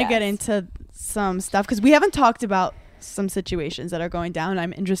want to get into some stuff because we haven't talked about some situations that are going down.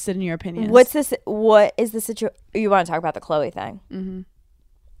 I'm interested in your opinion. What is the situation? You want to talk about the Chloe thing? Mm-hmm.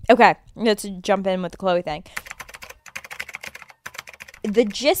 Okay, let's jump in with the Chloe thing. The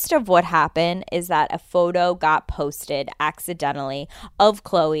gist of what happened is that a photo got posted accidentally of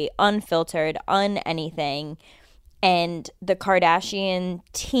Chloe, unfiltered, anything, and the Kardashian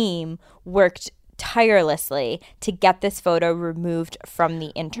team worked tirelessly to get this photo removed from the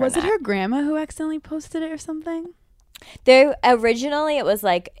internet. Was it her grandma who accidentally posted it or something? Originally it was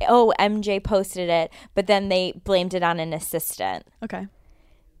like, oh, MJ posted it, but then they blamed it on an assistant. Okay.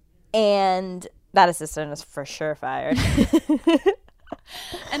 And that assistant is for sure fired.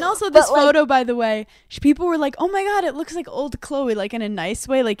 And also this photo, by the way, people were like, oh my God, it looks like old Chloe, like in a nice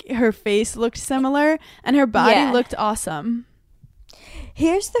way. Like her face looked similar and her body looked awesome.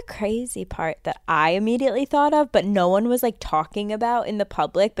 Here's the crazy part that I immediately thought of, but no one was like talking about in the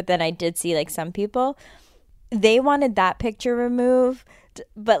public. But then I did see like some people, they wanted that picture removed,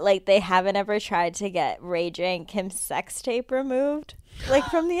 but like they haven't ever tried to get Ray J and Kim's sex tape removed. Like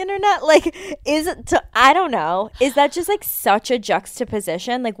from the internet, like I don't know, is that just like such a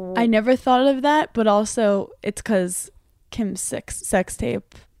juxtaposition? Like I never thought of that, but also it's because Kim's sex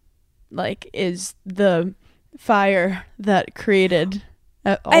tape like is the fire that created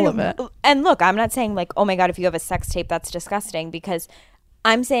all of it. And look, I'm not saying like, oh my God, if you have a sex tape that's disgusting, because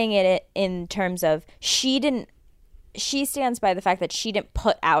I'm saying it in terms of she stands by the fact that she didn't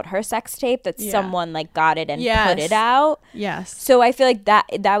put out her sex tape, that someone like got it and put it out. Yes. So I feel like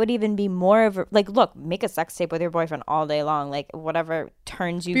that would even be more of a, like, look, make a sex tape with your boyfriend all day long, like whatever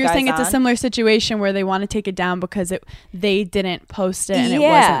turns you guys on. You're saying it's a similar situation where they want to take it down because they didn't post it and it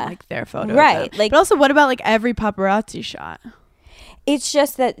wasn't like their photo. Right. Like, but also, what about like every paparazzi shot? It's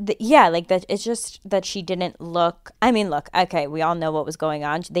just that, it's just that she didn't look. I mean, look, okay, we all know what was going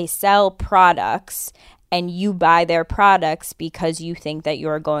on. They sell products, and you buy their products because you think that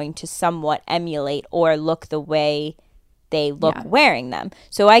you're going to somewhat emulate or look the way they look wearing them.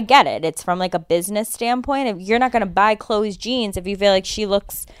 So I get it. It's from like a business standpoint. If you're not going to buy Chloe's jeans if you feel like she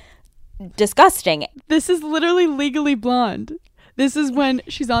looks disgusting. This is literally Legally Blonde. This is when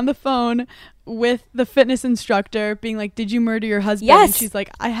she's on the phone with the fitness instructor being like, did you murder your husband? Yes. And she's like,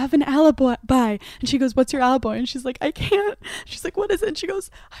 I have an alibi. And she goes, what's your alibi? And she's like, I can't. She's like, what is it? And she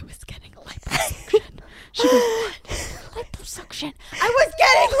goes, I was getting liposuction. She goes, what? Liposuction. I was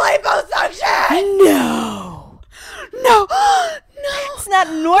getting liposuction. No. No. It's not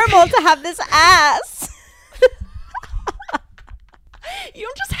normal to have this ass. You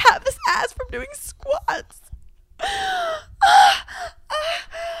don't just have this ass from doing squats.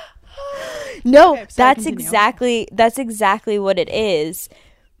 No, okay, that's exactly what it is.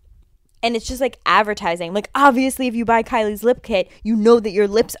 And it's just like advertising. Like, obviously, if you buy Kylie's lip kit, you know that your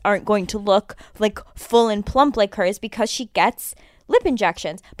lips aren't going to look like full and plump like hers because she gets lip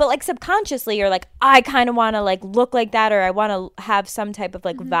injections. But like subconsciously, you're like, I kind of want to like look like that, or I want to have some type of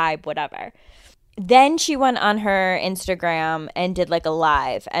like vibe, whatever. Then she went on her Instagram and did like a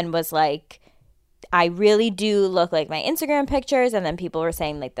live and was like, I really do look like my Instagram pictures. And then people were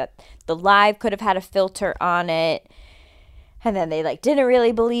saying like that the live could have had a filter on it. And then they like didn't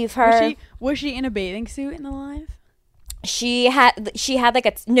really believe her. Was she in a bathing suit in the live? She had she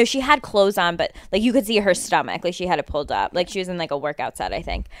had clothes on, but like you could see her stomach. Like she had it pulled up. Like she was in like a workout set, I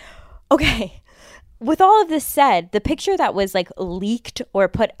think. Okay. With all of this said, the picture that was like leaked or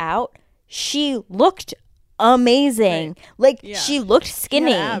put out, she looked amazing. Right. Like she looked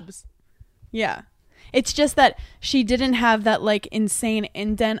skinny. She had abs. Yeah. It's just that she didn't have that like insane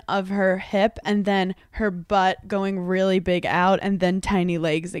indent of her hip and then her butt going really big out and then tiny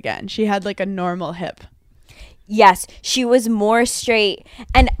legs again. She had like a normal hip. Yes, she was more straight.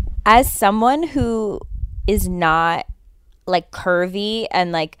 And as someone who is not like curvy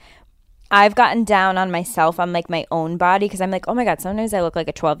and like I've gotten down on myself on like my own body because I'm like, oh my God, sometimes I look like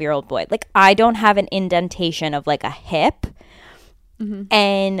a 12-year-old boy. Like I don't have an indentation of like a hip. Mm-hmm.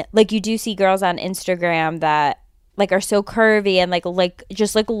 And like you do see girls on Instagram that like are so curvy and like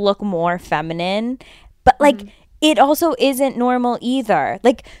just like look more feminine, but like it also isn't normal either.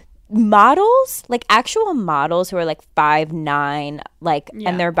 Like models, like actual models who are like 5'9", like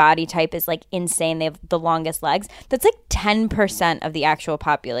and their body type is like insane. They have the longest legs. That's like 10% of the actual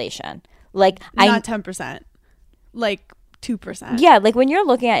population. Like not 10%, like 2%. Yeah, like when you're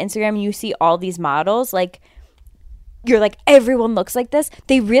looking at Instagram and you see all these models, like you're like, everyone looks like this.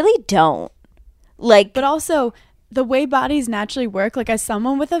 They really don't. Like, but also the way bodies naturally work, like as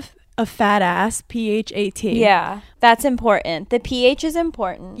someone with a fat ass, PHAT. Yeah, that's important. The pH is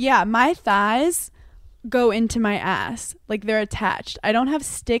important. Yeah, my thighs go into my ass. Like they're attached. I don't have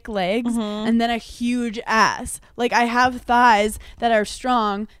stick legs and then a huge ass. Like I have thighs that are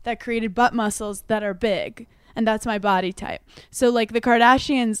strong, that created butt muscles that are big. And that's my body type. So like the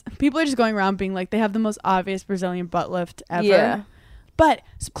Kardashians, people are just going around being like, they have the most obvious Brazilian butt lift ever. Yeah. But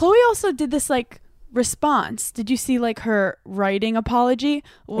Khloe also did this like response. Did you see like her writing apology?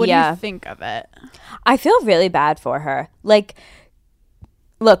 What do you think of it? I feel really bad for her. Like,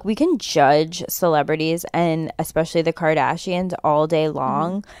 look, we can judge celebrities and especially the Kardashians all day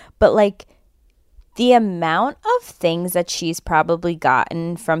long, but like the amount of things that she's probably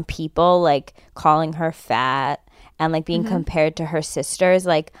gotten from people like calling her fat and like being compared to her sisters,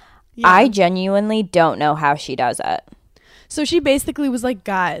 like I genuinely don't know how she does it. So she basically was like,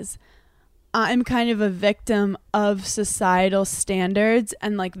 guys, I'm kind of a victim of societal standards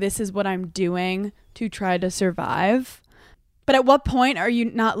and like this is what I'm doing to try to survive. But at what point are you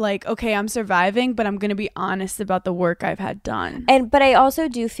not like, okay, I'm surviving, but I'm going to be honest about the work I've had done? But I also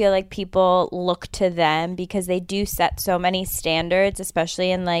do feel like people look to them because they do set so many standards,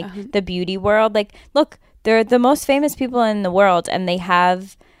 especially in like the beauty world. Like, look, they're the most famous people in the world and they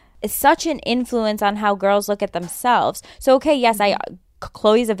have such an influence on how girls look at themselves. So, okay, yes,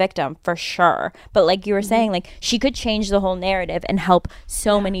 Khloe's a victim for sure. But like you were saying, like she could change the whole narrative and help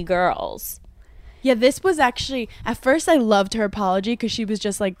so many girls. Yeah, this was actually, at first I loved her apology because she was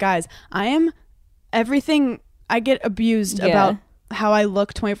just like, guys, I am everything, I get abused about how I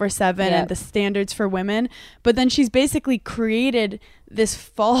look 24/7 and the standards for women. But then she's basically created this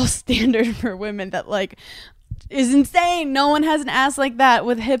false standard for women that like is insane. No one has an ass like that,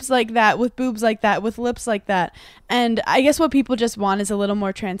 with hips like that, with boobs like that, with lips like that. And I guess what people just want is a little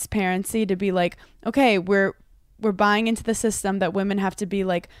more transparency to be like, okay, we're buying into the system that women have to be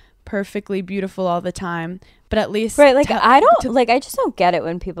like perfectly beautiful all the time, but at least like I just don't get it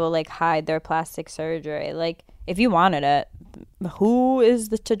when people like hide their plastic surgery. Like if you wanted it, who is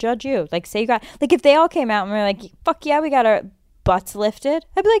to judge you? Like say you got, like if they all came out and were like, fuck yeah, we got our butts lifted,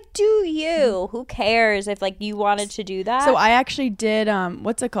 I'd be like, do you? Who cares if like you wanted to do that? So I actually did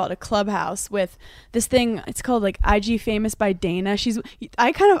what's it called, a Clubhouse with this thing, it's called like IG Famous by Dana.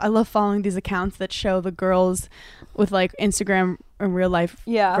 I love following these accounts that show the girls with like Instagram and real life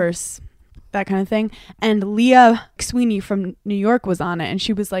versus that kind of thing. And Leah Sweeney from New York was on it and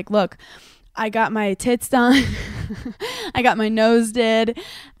she was like, look, I got my tits done. I got my nose did.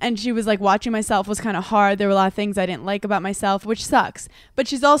 And she was like, watching myself was kind of hard. There were a lot of things I didn't like about myself, which sucks. But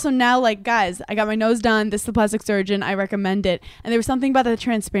she's also now like, guys, I got my nose done. This is the plastic surgeon. I recommend it. And there was something about the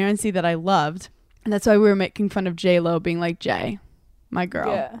transparency that I loved. And that's why we were making fun of J-Lo being like, Jay, my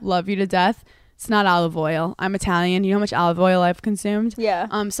girl, love you to death. It's not olive oil. I'm Italian. You know how much olive oil I've consumed?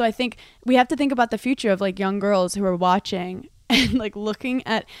 Yeah. So I think we have to think about the future of like young girls who are watching and like looking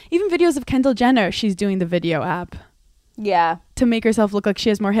at even videos of Kendall Jenner. She's doing the video app. Yeah. To make herself look like she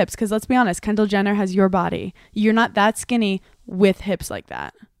has more hips. Because let's be honest, Kendall Jenner has your body. You're not that skinny with hips like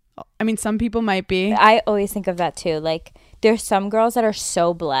that. I mean, some people might be. I always think of that too. Like, there's some girls that are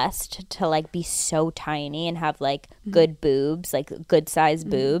so blessed to like be so tiny and have like good boobs, like good sized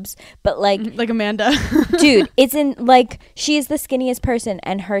boobs. But like Amanda. Dude, it's in like, she is the skinniest person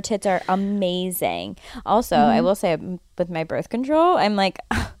and her tits are amazing. Also, I will say with my birth control, I'm like,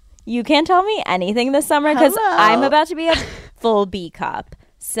 you can't tell me anything this summer because I'm about to be a full B cup.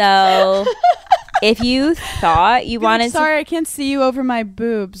 So if you thought you wanted Sorry, I can't see you over my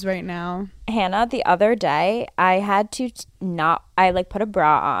boobs right now. Hannah, the other day, I had to I like put a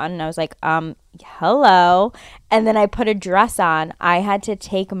bra on and I was like, hello. And then I put a dress on. I had to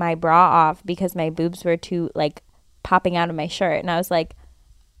take my bra off because my boobs were too like popping out of my shirt. And I was like,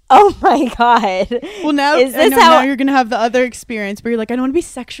 oh my God. Well, now, now you're going to have the other experience where you're like, I don't want to be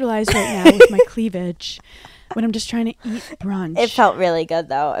sexualized right now with my cleavage when I'm just trying to eat brunch. It felt really good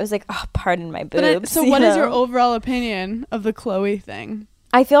though. I was like, oh, pardon my boobs. So what is your overall opinion of the Khloe thing?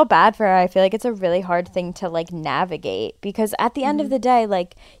 I feel bad for her. I feel like it's a really hard thing to like navigate because at the end of the day,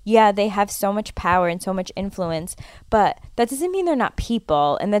 like, yeah, they have so much power and so much influence, but that doesn't mean they're not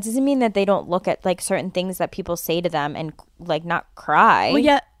people. And that doesn't mean that they don't look at like certain things that people say to them and like not cry. Well,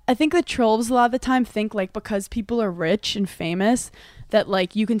 yeah. I think the trolls a lot of the time think like because people are rich and famous that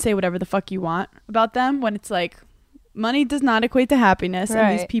like you can say whatever the fuck you want about them, when it's like money does not equate to happiness.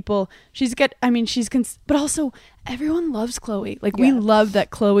 And these people, but also everyone loves Chloe. Like we love that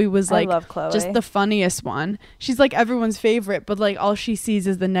Chloe was like just the funniest one. She's like everyone's favorite, but like all she sees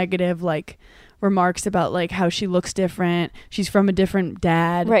is the negative like remarks about like how she looks different, she's from a different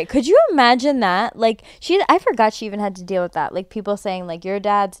dad. Right. Could you imagine that? Like I forgot she even had to deal with that. Like people saying like your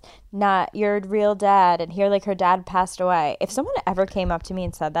dad's not your real dad, and here like her dad passed away. If someone ever came up to me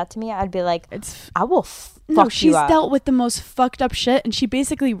and said that to me, I'd be like, I will she's dealt with the most fucked up shit, and she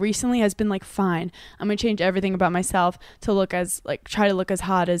basically recently has been like, fine, I'm gonna change everything about myself to look as like try to look as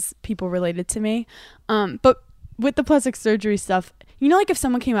hot as people related to me. But with the plastic surgery stuff, you know, like if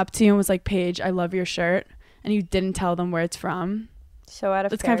someone came up to you and was like, Paige, I love your shirt, and you didn't tell them where it's from. So out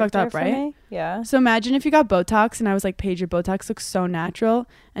of that's kind of fucked up, right? Me? Yeah. So imagine if you got Botox and I was like, Paige, your Botox looks so natural,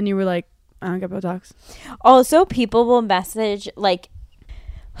 and you were like, I don't get Botox. Also, people will message like,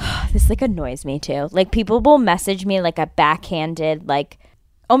 this like annoys me too. Like people will message me like a backhanded like,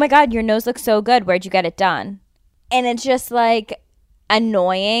 oh my God, your nose looks so good. Where'd you get it done? And it's just like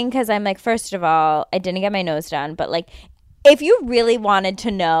annoying because I'm like, first of all, I didn't get my nose done, but like if you really wanted to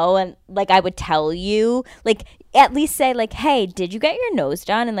know, and like I would tell you, like at least say like, hey, did you get your nose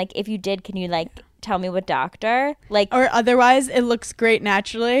done? And like if you did, can you like tell me what doctor? Like, or otherwise it looks great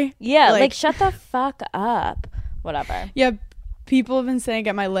naturally. Yeah, like shut the fuck up. Whatever. Yeah, people have been saying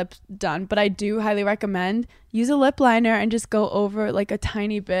get my lips done, but I do highly recommend use a lip liner and just go over like a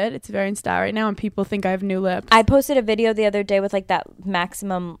tiny bit. It's very in style right now, and people think I have new lips. I posted a video the other day with like that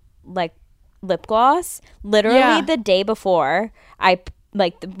Maximum like lip gloss. Literally the day before,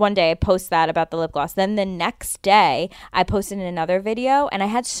 one day I post that about the lip gloss. Then the next day I posted another video, and I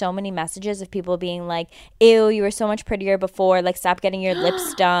had so many messages of people being like, ew, you were so much prettier before, like stop getting your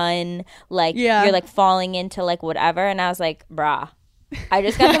lips done, like you're like falling into like whatever. And I was like, brah, I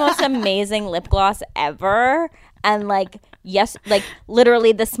just got the most amazing lip gloss ever, and like yes, like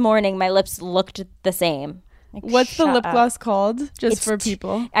literally this morning my lips looked the same. Like, what's the lip gloss called? Just for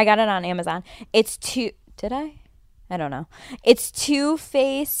people. I got it on Amazon. Did I don't know. It's Too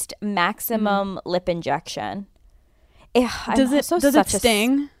Faced Maximum Lip Injection. Does it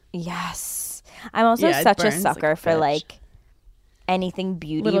sting? Yes. I'm also such a sucker like for like anything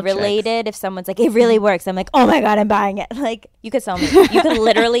beauty little related. Tricks. If someone's like, it really works, I'm like, oh my God, I'm buying it. Like you could sell me. You could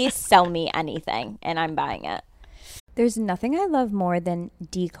literally sell me anything and I'm buying it. There's nothing I love more than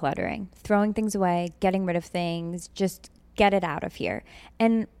decluttering, throwing things away, getting rid of things, just get it out of here.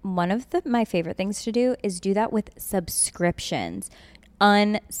 And one of my favorite things to do is do that with subscriptions.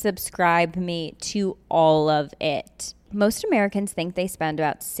 Unsubscribe me to all of it. Most Americans think they spend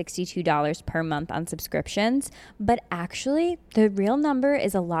about $62 per month on subscriptions, but actually the real number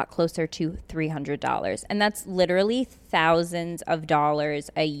is a lot closer to $300. And that's literally thousands of dollars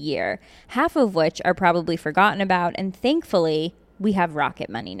a year, half of which are probably forgotten about. And thankfully, we have Rocket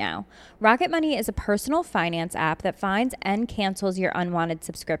Money now. Rocket Money is a personal finance app that finds and cancels your unwanted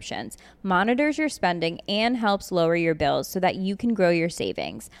subscriptions, monitors your spending, and helps lower your bills so that you can grow your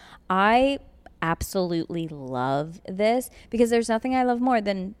savings. I absolutely love this because there's nothing I love more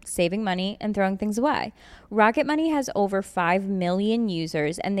than saving money and throwing things away. Rocket Money has over 5 million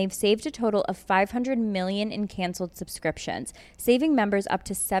users, and they've saved a total of $500 million in canceled subscriptions, saving members up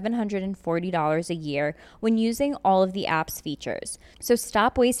to $740 a year when using all of the app's features. So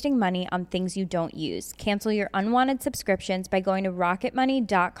stop wasting money on things you don't use. Cancel your unwanted subscriptions by going to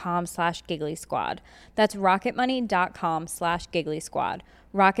rocketmoney.com/giggly squad. That's rocketmoney.com/giggly squad.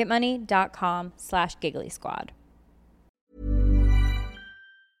 rocketmoney.com/giggly squad.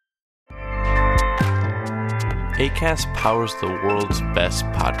 Acast powers the world's best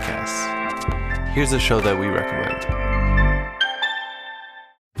podcasts. Here's a show that we recommend.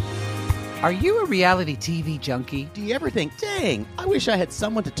 Are you a reality TV junkie? Do you ever think, dang, I wish I had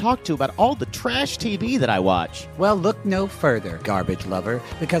someone to talk to about all the trash TV that I watch? Well, look no further, garbage lover,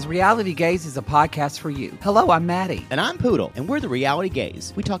 because Reality Gaze is a podcast for you. Hello, I'm Maddie. And I'm Poodle, and we're the Reality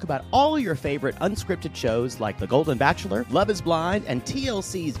Gaze. We talk about all your favorite unscripted shows like The Golden Bachelor, Love is Blind, and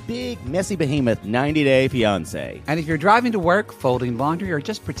TLC's big, messy behemoth, 90 Day Fiancé. And if you're driving to work, folding laundry, or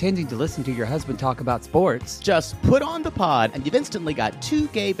just pretending to listen to your husband talk about sports, just put on the pod, and you've instantly got two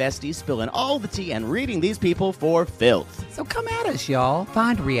gay besties spilling all the tea and reading these people for filth. So come at us, y'all.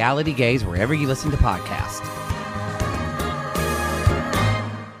 Find Reality Gaze wherever you listen to podcasts.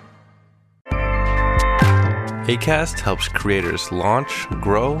 Acast helps creators launch,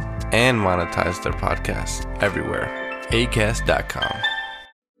 grow, and monetize their podcasts everywhere. Acast.com.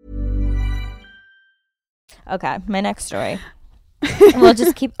 Okay, my next story.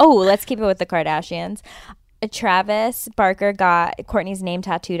 let's keep it with the Kardashians. Travis Barker got Kourtney's name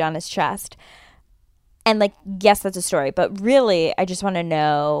tattooed on his chest. And like, yes, that's a story, but really I just want to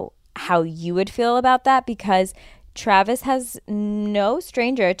know how you would feel about that, because Travis has no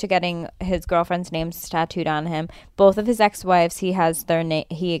stranger to getting his girlfriend's names tattooed on him. Both of his ex-wives, he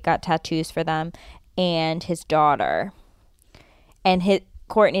got tattoos for them, and his daughter. And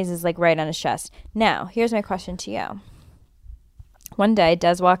Kourtney's is like right on his chest. Now, here's my question to you. One day,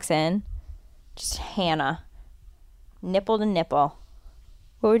 Des walks in, just Hannah, nipple to nipple.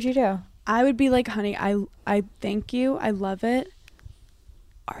 What would you do? I would be like, honey, I thank you. I love it.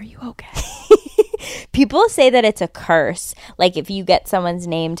 Are you okay? People say that it's a curse, like if you get someone's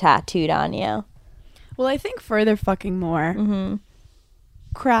name tattooed on you. Well, I think further fucking more. Mm-hmm.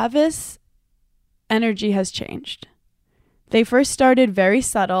 Kravis' energy has changed. They first started very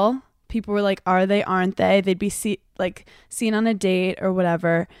subtle. People were like, are they, aren't they? They'd be seen on a date or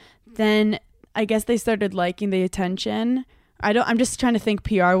whatever. Then I guess they started liking the attention. I'm just trying to think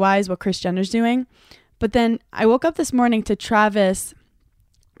PR wise what Kris Jenner's doing. But then I woke up this morning to Travis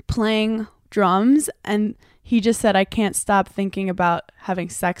playing drums, and he just said, I can't stop thinking about having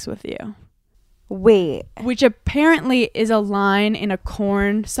sex with you. Wait. Which apparently is a line in a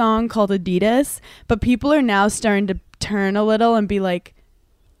Korn song called Adidas, but people are now starting to turn a little and be like,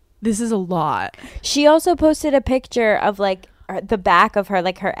 this is a lot. She also posted a picture of like the back of her,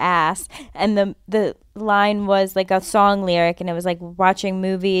 like her ass, and the line was like a song lyric, and it was like, watching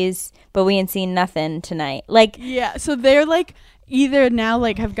movies but we ain't seen nothing tonight. Like, yeah, so they're like either now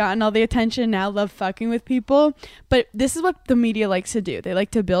like have gotten all the attention, now love fucking with people, but this is what the media likes to do. They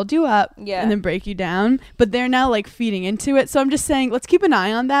like to build you up and then break you down, but they're now like feeding into it. So I'm just saying, let's keep an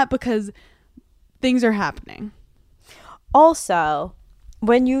eye on that, because things are happening. Also,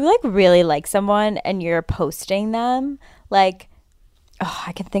 when you like really like someone and you're posting them, like,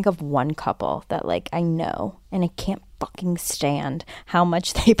 I can think of one couple that like I know, and I can't fucking stand how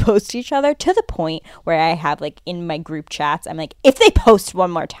much they post each other, to the point where I have like in my group chats, I'm like, if they post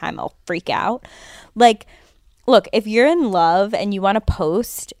one more time, I'll freak out. Like, look, if you're in love and you want to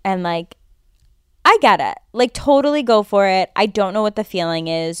post, and like, I get it, like totally go for it. I don't know what the feeling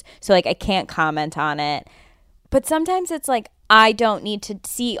is, so like I can't comment on it. But sometimes it's like, I don't need to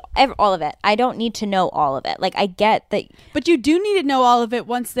see all of it. I don't need to know all of it. Like, I get that. But you do need to know all of it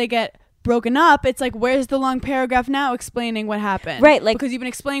once they get broken up. It's like, where's the long paragraph now explaining what happened? Right. Like, because you've been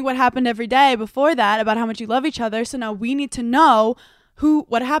explaining what happened every day before that about how much you love each other. So now we need to know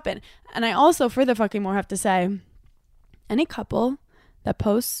what happened. And I also further fucking more have to say, any couple that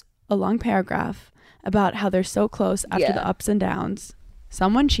posts a long paragraph about how they're so close after the ups and downs,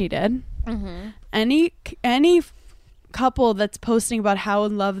 someone cheated. Mm-hmm. Any couple that's posting about how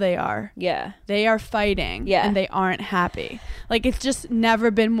in love they are, they are fighting, and they aren't happy. Like, it's just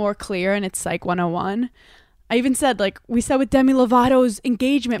never been more clear, and it's Psych 101. I even said, like, we said with Demi Lovato's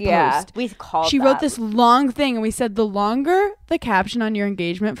engagement post, we called she wrote this long thing, and we said the longer the caption on your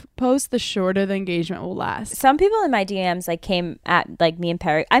engagement post, the shorter the engagement will last. Some people in my DMs like came at like me and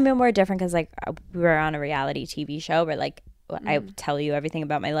Perry. I mean, we're different because like we were on a reality TV show where like I tell you everything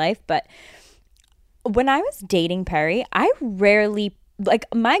about my life. But when I was dating Perry, I rarely, like,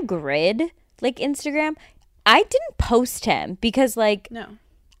 my grid, like Instagram, I didn't post him because like, no,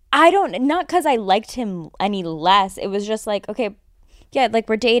 not because I liked him any less. It was just like, okay, yeah, like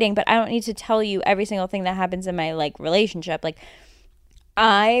we're dating, but I don't need to tell you every single thing that happens in my like relationship. Like,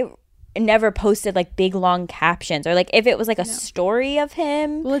 I never posted like big long captions, or like if it was like a story of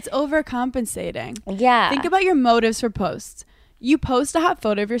him. Well, it's overcompensating. Yeah. Think about your motives for posts. You post a hot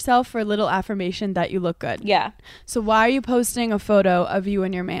photo of yourself for a little affirmation that you look good. Yeah. So why are you posting a photo of you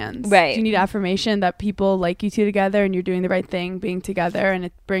and your man's? Right. Do you need affirmation that people like you two together and you're doing the right thing, being together, and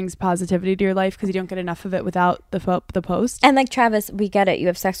it brings positivity to your life because you don't get enough of it without the post? And like, Travis, we get it. You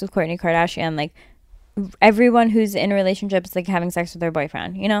have sex with Kourtney Kardashian. Like, everyone who's in a relationship is like having sex with their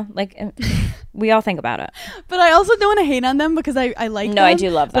boyfriend, you know? Like, we all think about it. But I also don't want to hate on them because I like them. No, I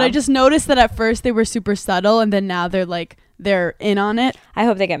do love them. But I just noticed that at first they were super subtle, and then now they're in on it. I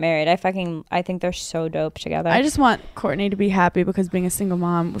hope they get married. I think they're so dope together. I just want Kourtney to be happy because being a single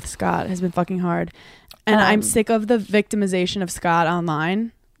mom with Scott has been fucking hard. And I'm sick of the victimization of Scott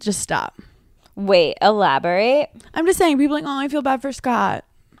online. Just stop. Wait, elaborate. I'm just saying, people are like, oh, I feel bad for Scott.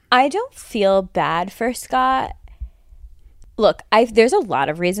 I don't feel bad for Scott. Look, there's a lot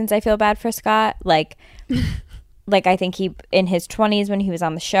of reasons I feel bad for Scott. Like I think he, in his 20s when he was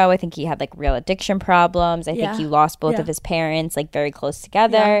on the show, I think he had like real addiction problems. I think he lost both of his parents like very close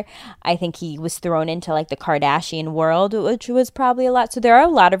together. Yeah. I think he was thrown into like the Kardashian world, which was probably a lot. So there are a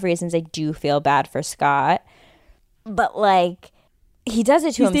lot of reasons I do feel bad for Scott. But like, He does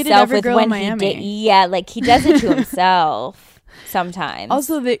it to He's dated himself every with girl when in Miami. he does it to himself sometimes.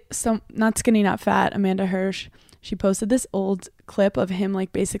 Also, not skinny, not fat, Amanda Hirsch, she posted this old clip of him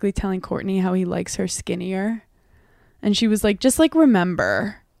like basically telling Courtney how he likes her skinnier. And she was like, just like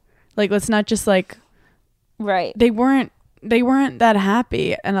remember. Like, let's not just like, right. They weren't that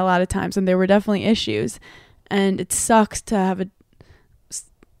happy, and a lot of times, and there were definitely issues. And it sucks to have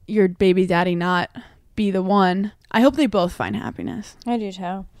your baby daddy not be the one. I hope they both find happiness. I do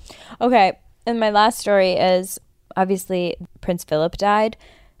too. Okay, and my last story is obviously Prince Philip died,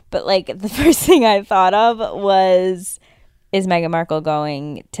 but like the first thing I thought of was, is Meghan Markle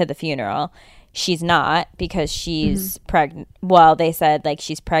going to the funeral? She's not, because she's pregnant. Well, they said like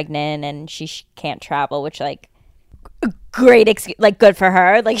she's pregnant and she can't travel, which like great excuse, like good for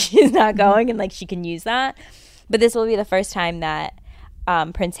her. Like she's not going and like she can use that. But this will be the first time that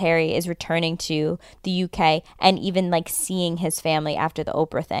Prince Harry is returning to the UK and even like seeing his family after the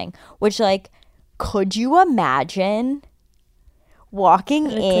Oprah thing, which like, could you imagine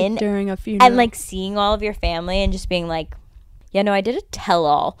walking in during a funeral and like seeing all of your family and just being like, yeah, no, I did a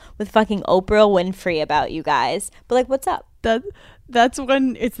tell-all with fucking Oprah Winfrey about you guys, but like, what's up? That's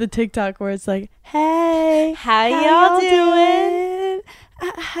when it's the TikTok where it's like, hey, how y'all doing?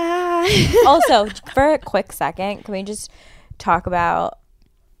 Hi. Also, for a quick second, can we just talk about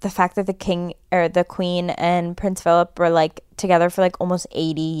the fact that the king or the queen and Prince Philip were like together for like almost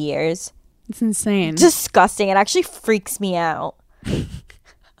 80 years? It's insane. Disgusting. It actually freaks me out.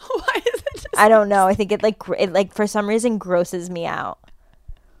 Why is it? I don't know. I think it like for some reason grosses me out.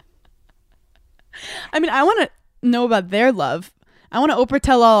 I mean, I want to know about their love. I want to Oprah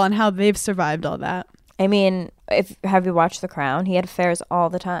tell all on how they've survived all that. I mean, have you watched The Crown? He had affairs all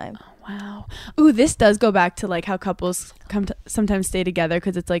the time. Wow. Ooh, this does go back to like how couples sometimes stay together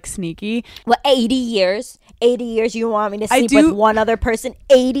because it's like sneaky. What, 80 years? 80 years you want me to sleep with one other person?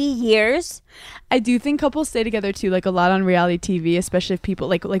 80 years? I do think couples stay together too, like a lot on reality TV, especially if people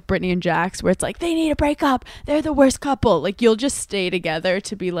like Britney and Jax, where it's like they need to break up. They're the worst couple. Like you'll just stay together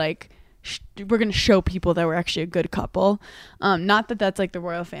to be like, we're going to show people that we're actually a good couple. Not that that's like the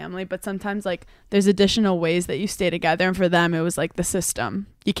royal family, but sometimes like there's additional ways that you stay together. And for them, it was like the system.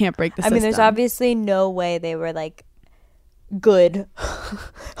 You can't break the system. I mean, there's obviously no way they were like good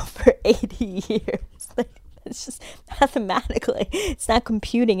for 80 years. Like, it's just mathematically, it's not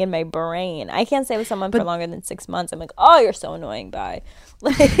computing in my brain. I can't stay with someone for longer than 6 months. I'm like, oh, you're so annoying. Bye.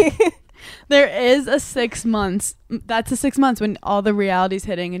 Like, there is a 6 months. That's the 6 months when all the reality's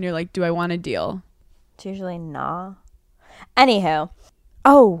hitting and you're like, do I want a deal? It's usually nah. Anywho.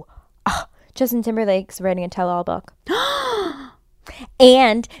 Oh, Justin Timberlake's writing a tell-all book.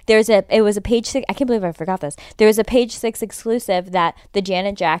 And it was a Page 6, I can't believe I forgot this. There was a Page 6 exclusive that the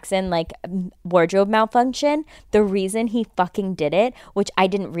Janet Jackson like wardrobe malfunction, the reason he fucking did it, which I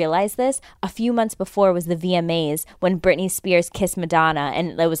didn't realize this, a few months before was the VMAs when Britney Spears kissed Madonna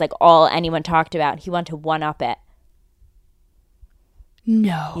and it was like all anyone talked about. He wanted to one-up it.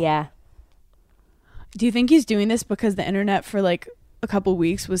 No. Yeah. Do you think he's doing this because the internet for like a couple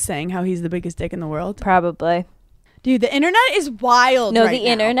weeks was saying how he's the biggest dick in the world? Probably. Dude, the internet is wild. No, right the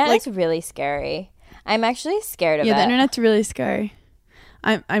now. internet like, is really scary. I'm actually scared of it. Yeah, the internet's really scary.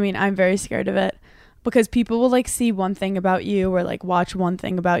 I'm very scared of it because people will like see one thing about you or like watch one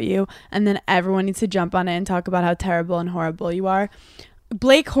thing about you, and then everyone needs to jump on it and talk about how terrible and horrible you are.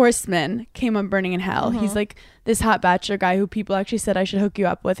 Blake Horstman came on Burning in Hell. He's like this hot bachelor guy who people actually said I should hook you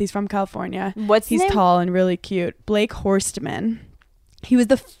up with. He's from California. What's his name? He's tall and really cute. Blake Horstman. He was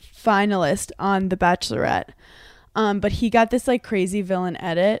the finalist on The Bachelorette. But he got this like crazy villain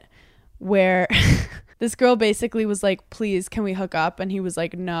edit where this girl basically was like, please, can we hook up? And he was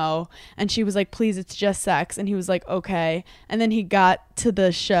like, no. And she was like, please, it's just sex. And he was like, okay. And then he got to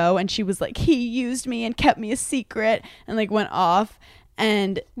the show and she was like, he used me and kept me a secret and like went off.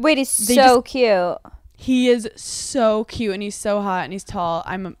 And wait, he's so cute. He is so cute and he's so hot and he's tall.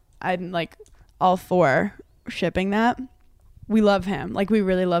 I'm like all for shipping that. We love him. Like we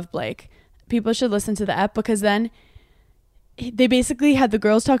really love Blake. People should listen to the ep because then they basically had the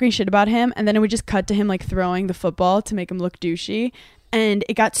girls talking shit about him and then it would just cut to him like throwing the football to make him look douchey, and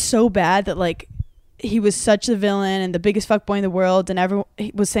it got so bad that like he was such a villain and the biggest fuckboy in the world and everyone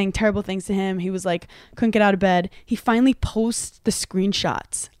was saying terrible things to him. He was like couldn't get out of bed. He finally posts the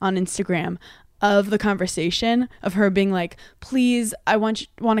screenshots on Instagram of the conversation of her being like, please, I want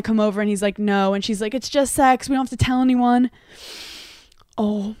to come over, and he's like, no, and she's like, it's just sex, we don't have to tell anyone.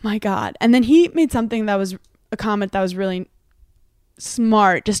 Oh my God. And then he made something that was a comment that was really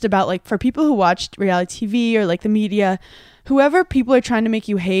smart just about like for people who watch reality TV or like the media, whoever people are trying to make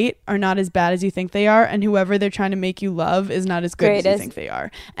you hate are not as bad as you think they are, and whoever they're trying to make you love is not as good as you think they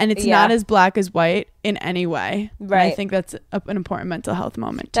are, and it's not as black as white in any way. Right. And I think that's an important mental health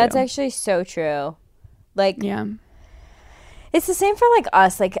moment too. That's actually so true. Like, yeah, it's the same for like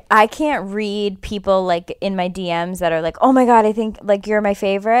us. Like, I can't read people like in my DMs that are like, oh my God, I think like you're my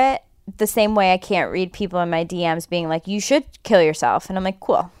favorite. The same way I can't read people in my DMs being like, you should kill yourself. And I'm like,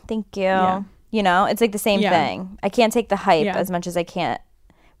 cool, thank you. Yeah. You know, it's like the same thing. I can't take the hype as much as I can't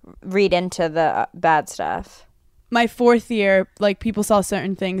read into the bad stuff. My 4th year, like, people saw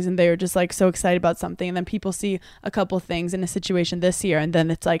certain things and they were just like so excited about something, and then people see a couple things in a situation this year, and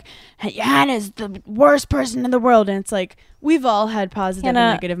then it's like, hey, Hannah's the worst person in the world, and it's like we've all had positive and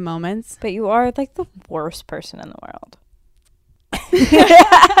negative moments. But you are like the worst person in the world.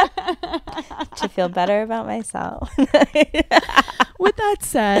 To feel better about myself. With that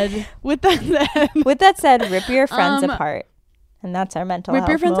said, rip your friends apart, and that's our mental health. Rip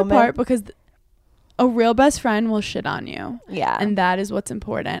your friends moment. apart, because a real best friend will shit on you. Yeah. And that is what's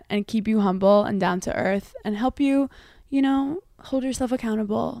important, and keep you humble and down to earth, and help you, you know, hold yourself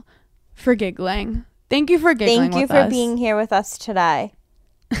accountable for giggling. Thank you for giggling. Thank you for being here with us today.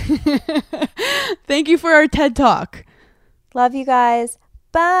 Thank you for our TED Talk. Love you guys.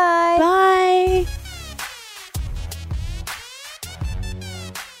 Bye. Bye.